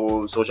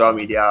radio, social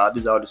media.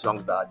 These are the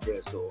songs that are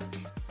there. So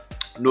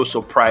no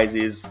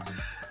surprises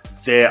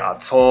there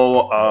at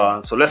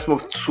all. So let's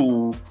move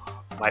to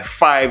my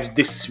 5s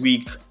this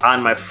week.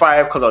 And my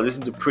 5, because I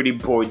listened to Pretty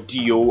Boy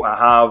Dio, I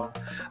have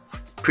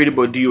Pretty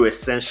Boy Dio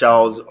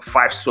Essentials,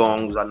 5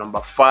 songs. At number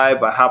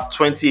 5, I have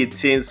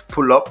 2018's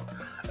Pull Up,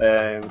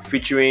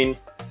 featuring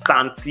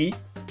Santi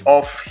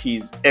off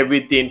his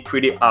Everything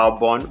Pretty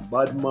album.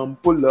 Bad Man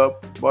Pull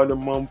Up. I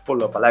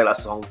like that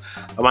song.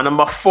 At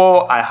number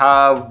 4, I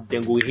have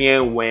Dengo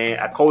Here When.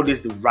 I call this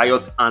the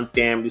Riot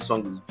Anthem. This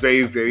song is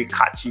very, very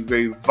catchy,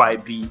 very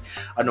vibey.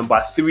 At number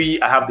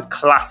 3, I have the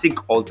classic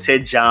Alter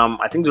Jam.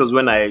 I think this was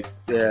when I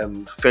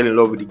fell in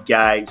love with the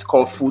guy. It's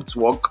called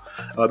Footwork.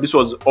 This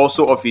was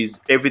also off his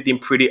Everything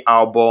Pretty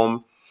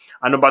album.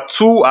 And number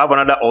 2, I have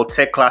another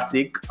Alter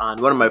classic and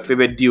one of my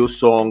favorite Dio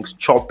songs,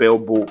 Chop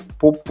Elbow.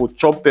 Popo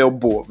Chop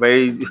Elbow.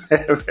 Very,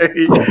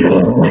 very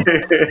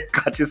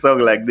catchy song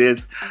like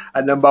this.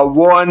 And number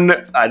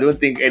 1, I don't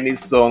think any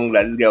song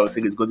like this guy was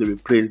saying is going to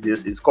replace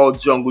this. It's called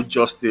Jungle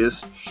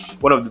Justice.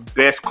 One of the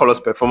best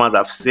colors performance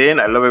I've seen.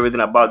 I love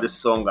everything about this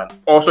song and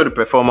also the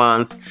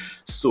performance.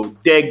 So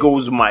there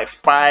goes my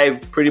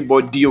 5 Pretty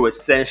Boy Dio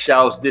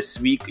Essentials this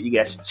week. You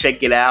guys should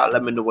check it out.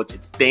 Let me know what you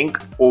think.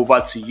 Over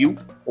to you.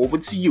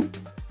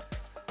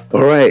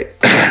 All right.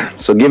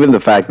 So given the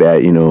fact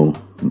that,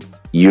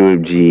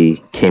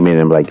 UFG came in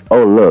and like,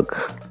 oh,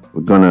 look,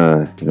 we're going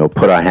to,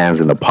 put our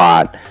hands in the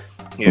pot.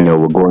 Yeah.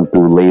 We're going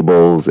through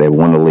labels and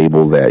one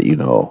label that, we're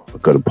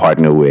going to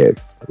partner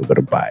with, we're going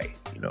to buy,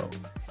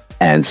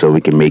 And so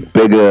we can make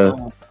bigger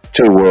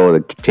to the world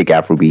and take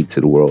Afrobeat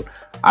to the world.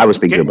 I was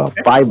thinking about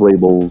 5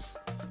 labels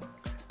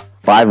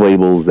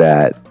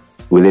that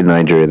within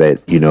Nigeria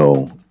that,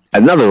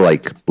 another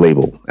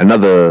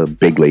another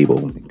big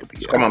label.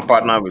 Come and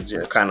partner with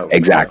you, kind of.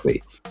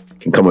 Exactly.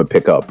 Can come and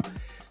pick up.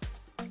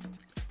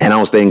 And I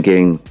was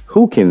thinking,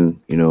 who can,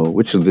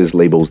 which of these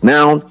labels?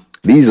 Now,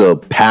 these are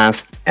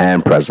past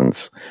and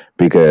present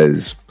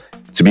because,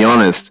 to be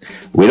honest,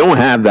 we don't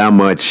have that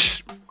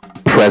much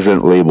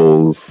present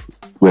labels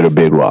with a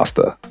big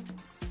roster.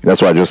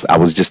 That's why I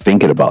was just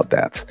thinking about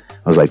that.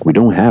 I was like, we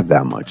don't have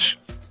that much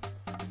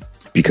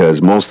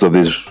because most of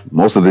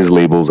these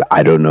labels,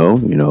 I don't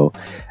know,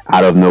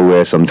 out of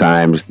nowhere.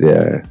 Sometimes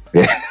their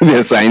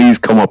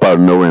signees come up out of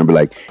nowhere and be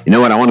like, you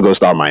know what, I want to go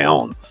start my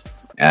own,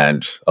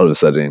 and all of a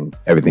sudden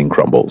everything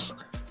crumbles.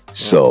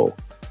 So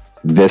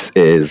this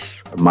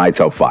is my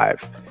top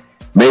 5.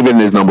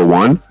 Mavin is number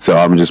 1, so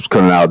I'm just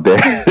coming out there.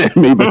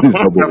 Mavin is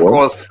number 1, of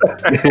course,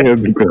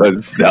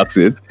 because that's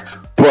it.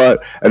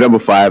 But at number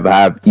 5, I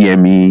have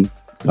EME.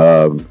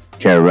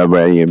 can't remember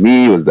any of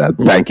me. It was that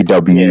Thank You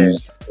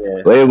W's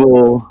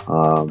label.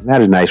 They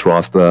had a nice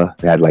roster.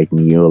 They had like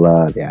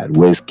Neola, they had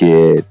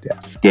Wizkid, they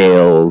had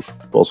Scales.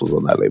 Who else was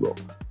on that label?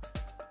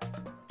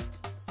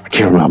 I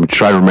can't remember. I'm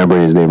trying to remember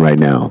his name right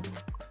now.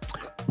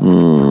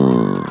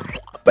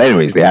 But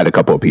anyways, they had a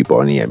couple of people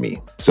on EME.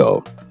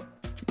 So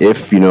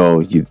if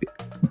you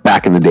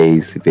back in the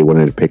days, if they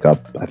wanted to pick up,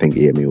 I think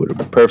EME would have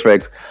been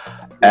perfect.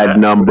 At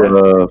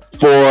number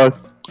 4,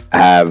 I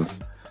have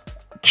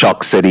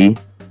Chalk City.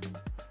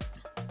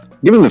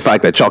 Given the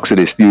fact that Chalk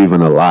City is still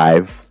even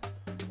alive,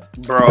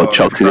 but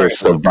Chalk City has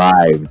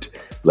survived.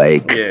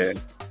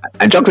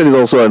 And Chalk City is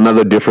also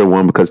another different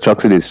one because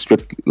Chalk City is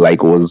strict,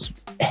 was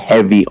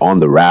heavy on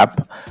the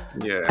rap.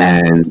 Yeah.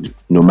 And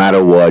no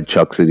matter what,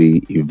 Chalk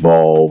City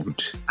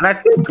evolved. And I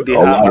think they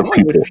have a lot of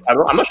people.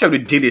 I'm not sure if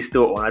the deal is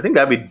still on. I think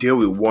they have a deal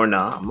with Warner.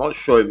 I'm not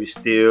sure if it's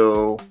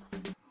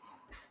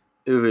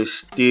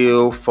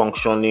still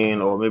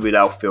functioning or maybe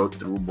that fell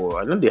through. But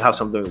I think they have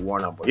something with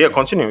Warner. But yeah,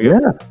 continue.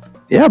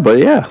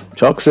 Yeah.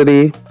 Chalk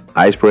City,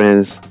 Ice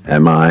Prince,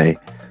 MI,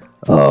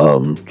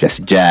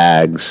 Jesse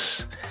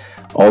Jags,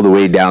 all the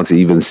way down to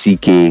even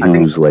CK,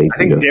 who's I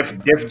think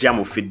Def Jam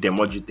will fit them.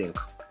 What do you think?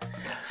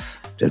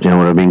 Def Jam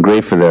would have been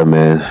great for them,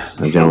 man.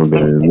 Def Jam would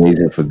have been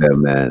amazing for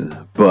them,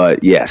 man.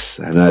 But yes,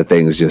 another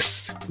thing is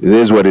just, it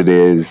is what it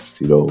is.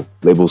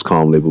 Labels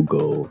come, label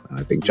go. And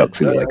I think Chalk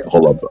City, a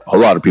whole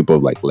lot of people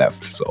have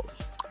left. So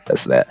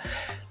that's that.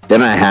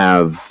 Then I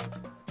have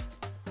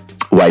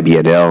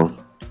YBNL.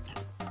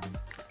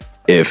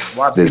 If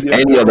there's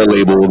any other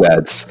label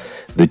that's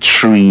the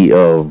tree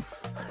of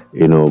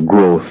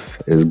growth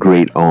is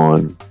great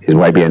on, is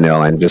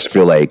YBNL. And just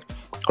feel like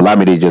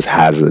Olamide just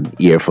has an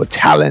ear for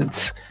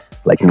talent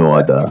like no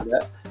other.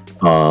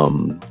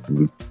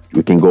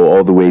 We can go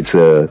all the way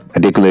to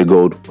Adekunle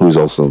Gold, who's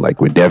also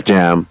with Def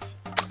Jam.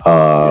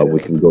 We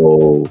can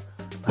go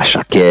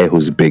Ashake,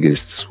 who's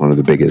one of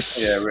the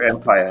biggest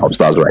pop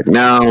stars right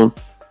now.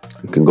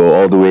 We can go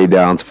all the way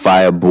down to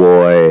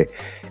Fireboy,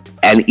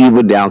 and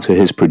even down to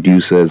his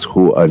producers,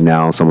 who are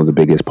now some of the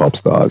biggest pop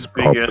stars,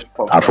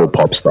 Afro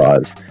pop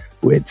stars,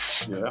 with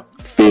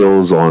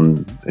feels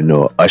on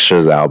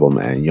Usher's album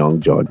and Young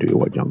John doing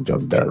what Young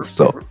John does.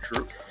 True.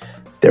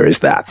 There is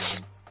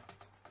that.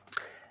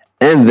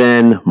 And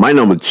then my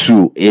number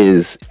 2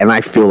 is, and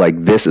I feel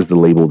like this is the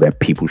label that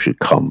people should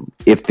come,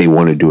 if they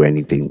want to do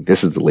anything,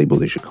 this is the label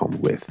they should come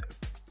with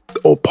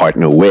or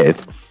partner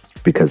with,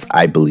 because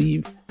I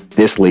believe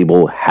this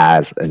label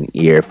has an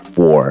ear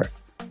for,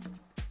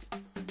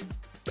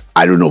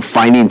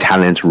 finding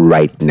talent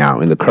right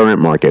now. In the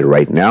current market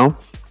right now,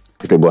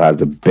 this label has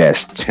the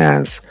best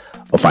chance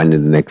of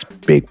finding the next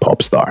big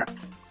pop star.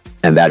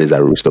 And that is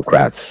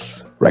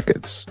Aristocrats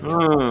Records.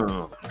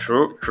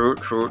 True.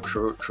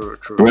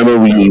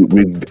 Remember,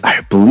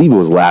 I believe it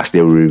was last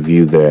year we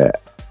reviewed their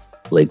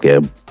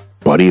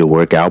Body of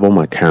Work album.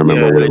 I can't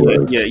remember what it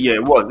was. Yeah,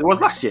 it was. It was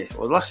last year.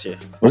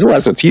 Was it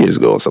last year, 2 years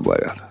ago or something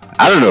like that?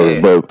 I don't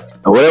know, but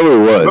whatever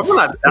it was.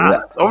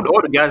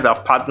 All the guys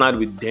that partnered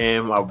with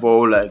them have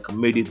all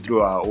made it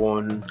through our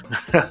own.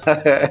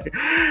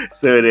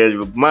 So there's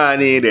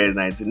Money, there's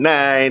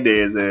 99,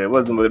 there's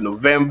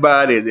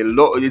November, there's a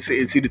lot. You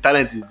see the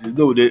talent is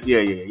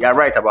you're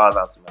right about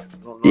that, man.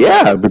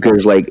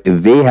 Because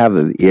they have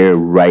an ear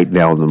right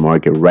now in the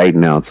market right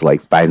now to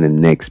find the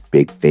next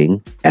big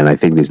thing, and I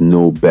think there's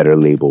no better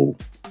label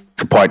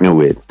to partner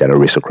with than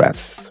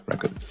Aristocrats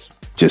Records.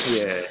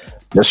 Just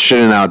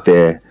shitting out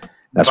there.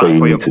 That's where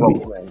you need to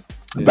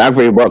be. Back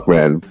for your buck,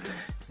 man.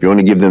 If you want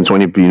to give them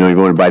 20, if you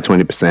want to buy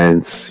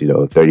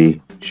 20%,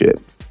 30, shit.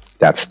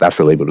 That's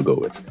the label to go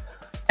with.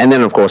 And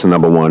then of course the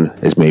number 1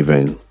 is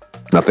Mavin.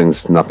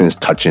 Nothing's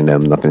touching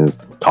them. Nothing's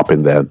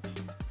topping them.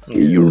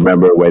 You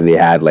remember when they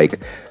had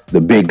the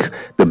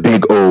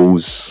big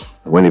O's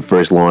when it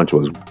first launched?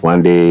 Was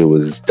one day it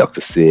was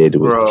Dr. Sid, it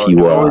was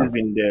Tiwa. Always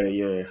been there,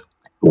 yeah. It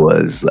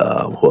was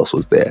who else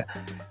was there?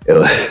 It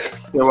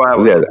was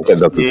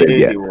Dr. Sid,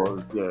 yeah. It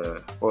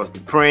was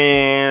the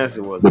Prince.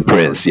 It was the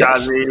Prince,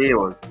 yes. It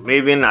was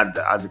Mavin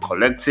as a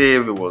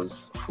collective. It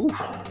was.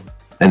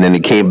 And then they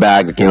came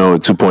back. They came out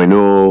with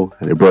 2.0,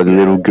 and they brought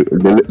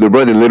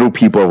the little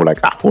people. And we're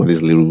like, who are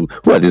these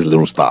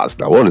little stars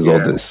now? What is all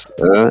this?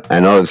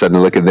 And all of a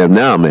sudden, look at them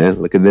now, man.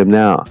 Look at them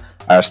now.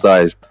 Our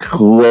star is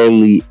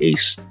clearly a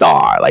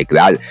star.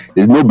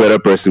 There's no better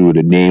person with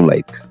a name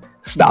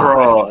Star.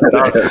 Bro,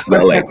 it's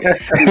not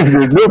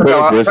there's no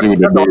better person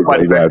with a name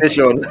like that.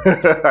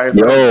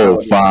 Yo,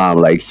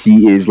 fam,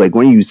 he is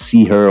when you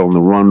see her on the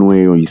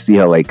runway, or you see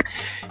her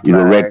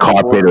red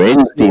carpet or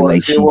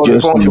anything, she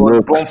just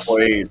looks.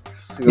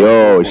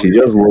 She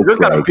just looks. Those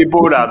kind of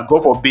people that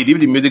go for bid. If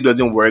the music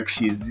doesn't work,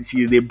 she's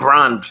a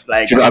brand.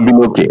 She would be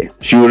okay.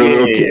 She would be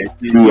okay.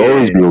 She will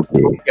always be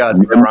okay.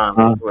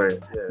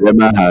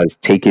 Rema has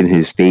taken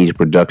his stage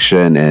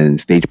production and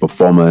stage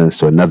performance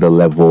to another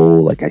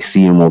level. I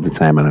see him all the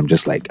time, and I'm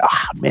just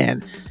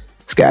man,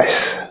 this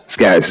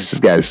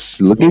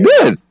guy's looking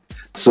good.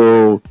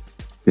 So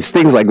it's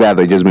things like that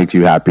just makes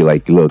you happy.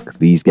 Look,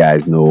 these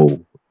guys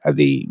know.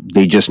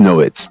 They just know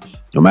it.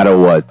 no matter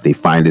what, they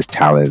find his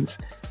talents,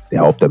 they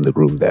help them to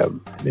groom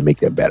them, and they make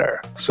them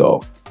better.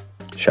 So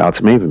shout out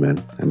to Mavin,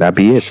 man. And that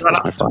be it.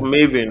 Shout out to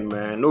Mavin,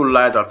 man. No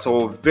lies at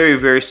all. Very,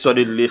 very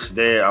solid list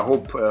there. I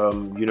hope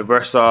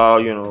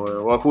Universal,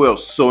 who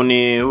else?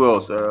 Sony, who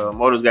else?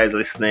 All those guys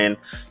listening.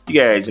 You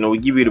guys, we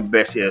give you the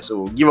best here.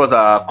 So give us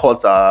a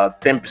cut,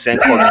 10%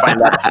 cut. Find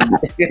that.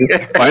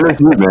 Find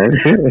us, man.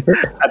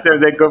 At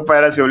 10% cut,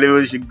 find us your level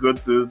you should go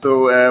to.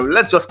 So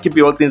let's just keep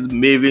it all things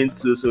Mavin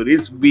too. So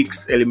this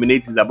week's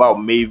Eliminate is about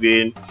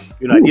Mavin.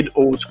 I did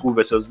old school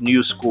versus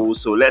new school.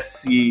 So let's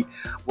see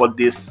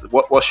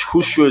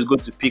whose show is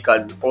going to pick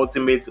as the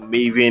ultimate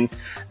Mavin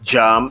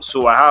jam.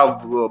 So I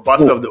have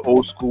Battle of the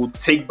Old School,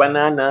 Take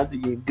Banana,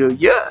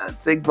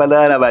 Take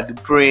Banana by The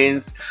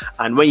Prince.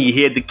 And when you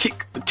hear the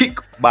kick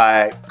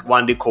by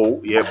Wande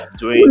Cole,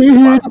 doing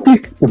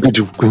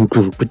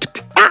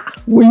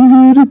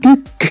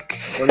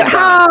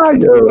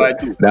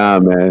Nah,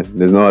 man,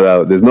 there's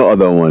no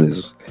other one.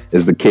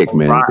 It's the kick,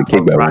 man. The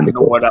kick by Wande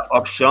Cole. No other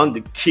option.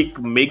 The kick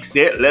makes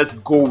it. Let's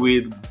go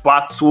with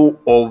Battle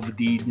of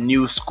the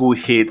New School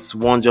Hits.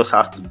 One just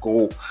has to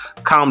go.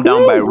 Calm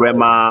Down by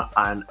Rema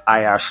and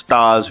Aya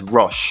Star's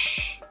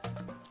Rush.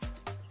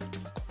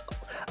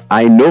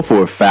 I know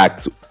for a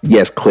fact,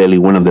 yes, clearly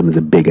one of them is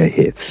a bigger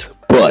hit.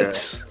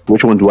 But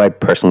which one do I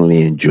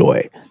personally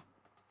enjoy?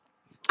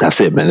 That's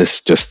it, man.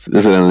 This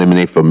is an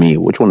eliminate for me.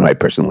 Which one do I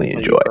personally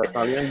enjoy?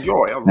 All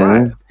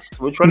right.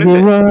 Which one is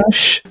it?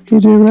 Rush.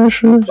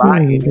 Rush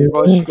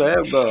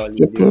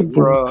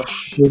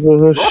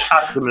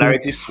has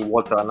similarities to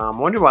water. Now I'm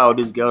wondering why all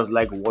these girls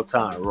like water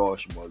and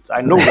Rush, but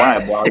I know why.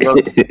 But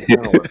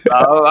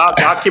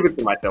I'll keep it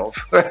to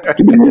myself. Keep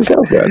it to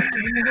yourself, man.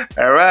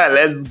 All right,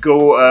 let's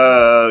go.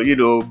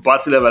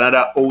 Battle of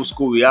another old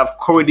school. We have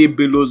Korede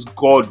Bello's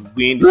God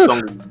Win. The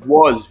song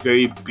was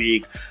very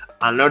big.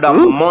 Another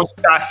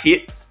monster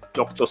hit,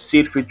 Dr.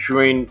 Sid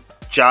featuring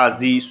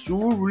Jazzy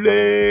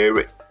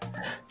Sulere.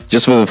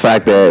 Just for the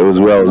fact that it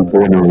was where I was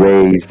born and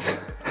raised.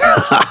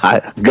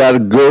 I gotta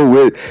go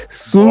with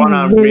Born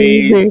and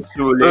raised,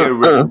 Sulere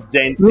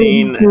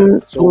representing.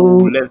 So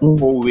let's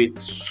go with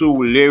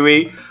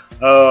Sulere.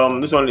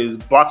 This one is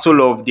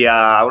battle of their,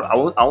 I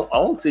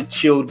won't say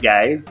chilled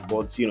guys,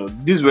 but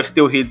these were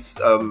still hits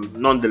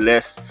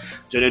nonetheless.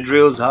 Johnny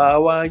Drill's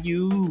How Are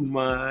You,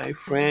 My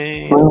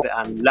Friend,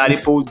 and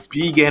Ladipo's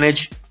Big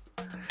Energy.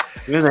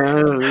 Big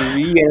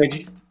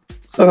Energy.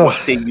 So what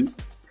say you?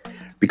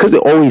 Because they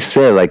always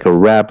said like a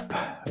rap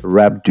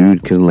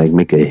dude can like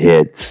make a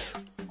hit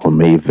on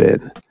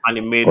Mavin. And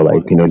he made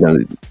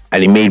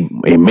and he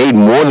made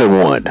more than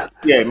one.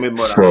 Yeah, he made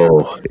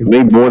more It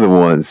made more than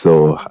one.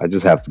 So I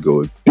just have to go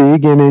with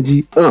Big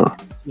Energy. The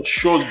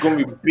show's gonna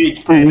be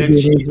Big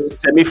Energy.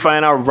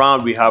 Semi-final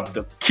round, we have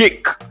the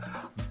Kick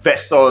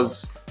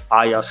versus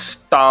Aya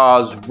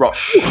Star's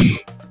Rush.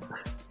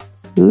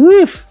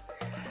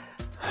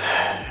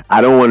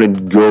 I don't want to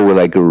go with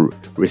like a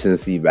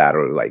recency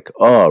battle, like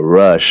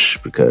Rush,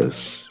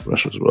 because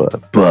Rush was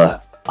rough.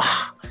 But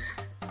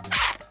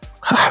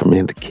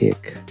man, the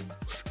kick.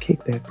 Was the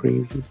kick that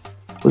crazy?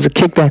 Was the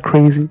kick that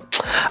crazy?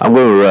 I'm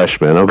going to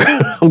Rush, man. I'm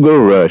going to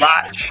Rush.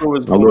 That show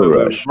is going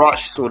to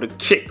Rush. So the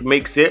kick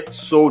makes it.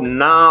 So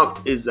now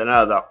is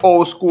another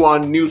old school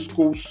and new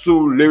school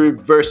Sulere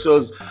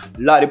versus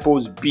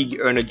Ladipo's Big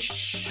Energy.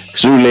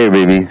 Sulere,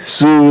 baby.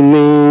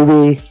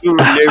 Sulere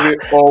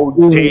all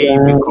day,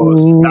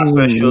 because that's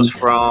where show's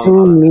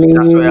from.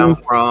 That's where I'm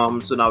from.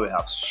 So now we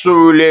have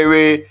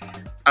Sulere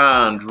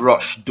and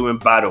Rush doing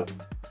battle.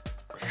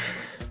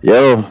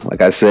 Yo,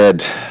 like I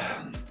said,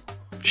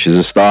 she's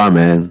a star,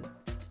 man.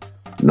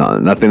 No,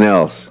 nothing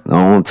else.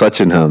 No one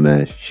touching her,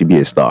 man. She be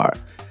a star.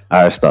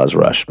 Aya Star's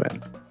Rush,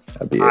 man.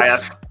 Aya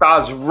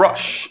Star's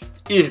Rush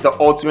is the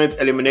ultimate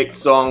eliminate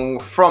song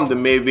from the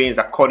Mavins,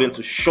 according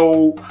to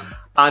Show.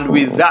 And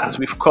with that,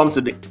 we've come to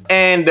the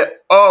end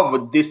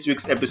of this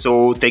week's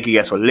episode. Thank you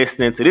guys for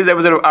listening to this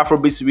episode of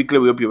Afrobeats Weekly.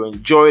 We hope you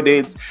enjoyed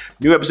it.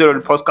 New episode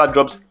of the podcast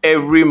drops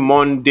every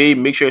Monday.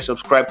 Make sure you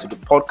subscribe to the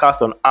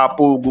podcast on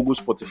Apple, Google,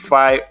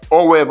 Spotify,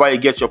 or wherever you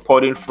get your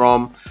podding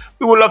from.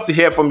 We would love to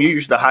hear from you.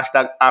 Use the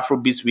hashtag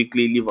Afrobeats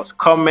Weekly. Leave us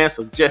comments,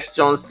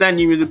 suggestions, send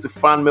your music to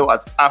fanmail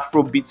at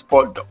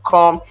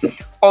afrobeatspod.com.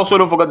 Also,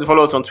 don't forget to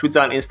follow us on Twitter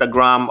and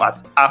Instagram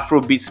at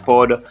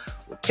Afrobeatspod.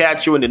 We'll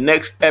catch you in the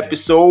next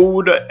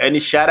episode. Any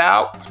shout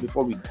outs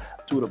before we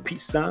do the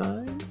peace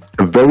sign?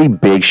 A very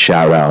big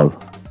shout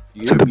out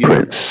to the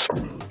Prince.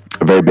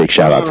 A very big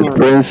shout out to the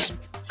Prince.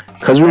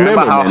 Because I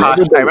remember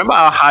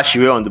how harsh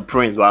you were on the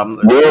Prince, but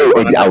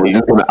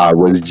I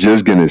was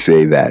just gonna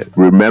say that.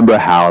 Remember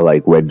how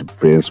like when the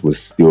Prince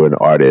was still an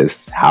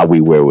artist, how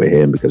we were with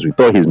him because we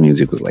thought his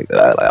music was like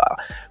but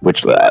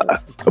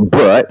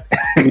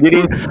we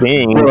didn't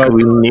sing.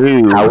 We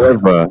knew.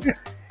 However,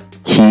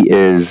 he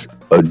is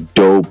a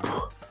dope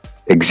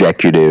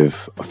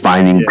executive,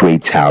 finding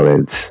great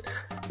talents.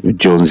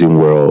 Jonesing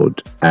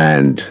World,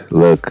 and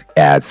look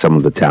at some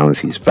of the talents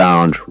he's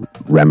found.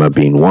 Rema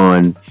being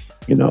one.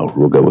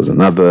 Ruga was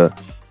another.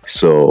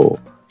 So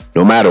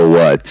no matter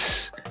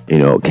what,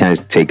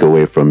 can't take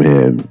away from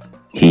him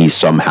he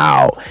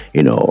somehow,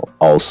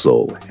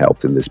 also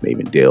helped in this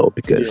Mavin deal Yeah,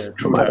 because no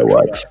true matter that, true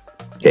what, that.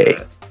 hey.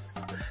 Yeah.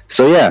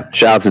 So yeah,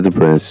 shout out to the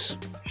Prince.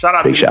 Shout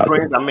out Big to the shout out to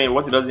Prince. him. I mean,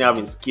 what he doesn't have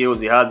in skills,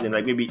 he has in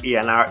like maybe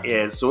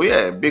A&R. So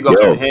yeah, big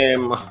ups to Yo,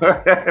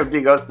 him.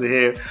 Big ups to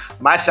him.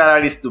 My shout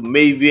out is to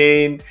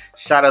Mavin.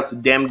 Shout out to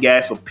them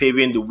guys for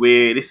paving the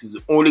way. This is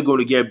only going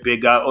to get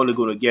bigger, only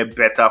going to get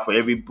better for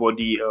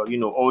everybody.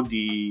 All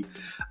the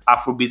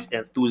Afrobeats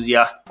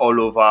enthusiasts all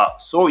over.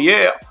 So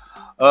yeah.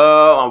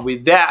 And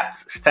with that,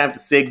 it's time to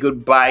say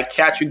goodbye.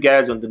 Catch you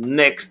guys on the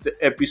next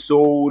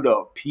episode.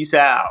 Peace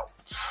out.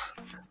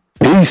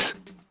 peace.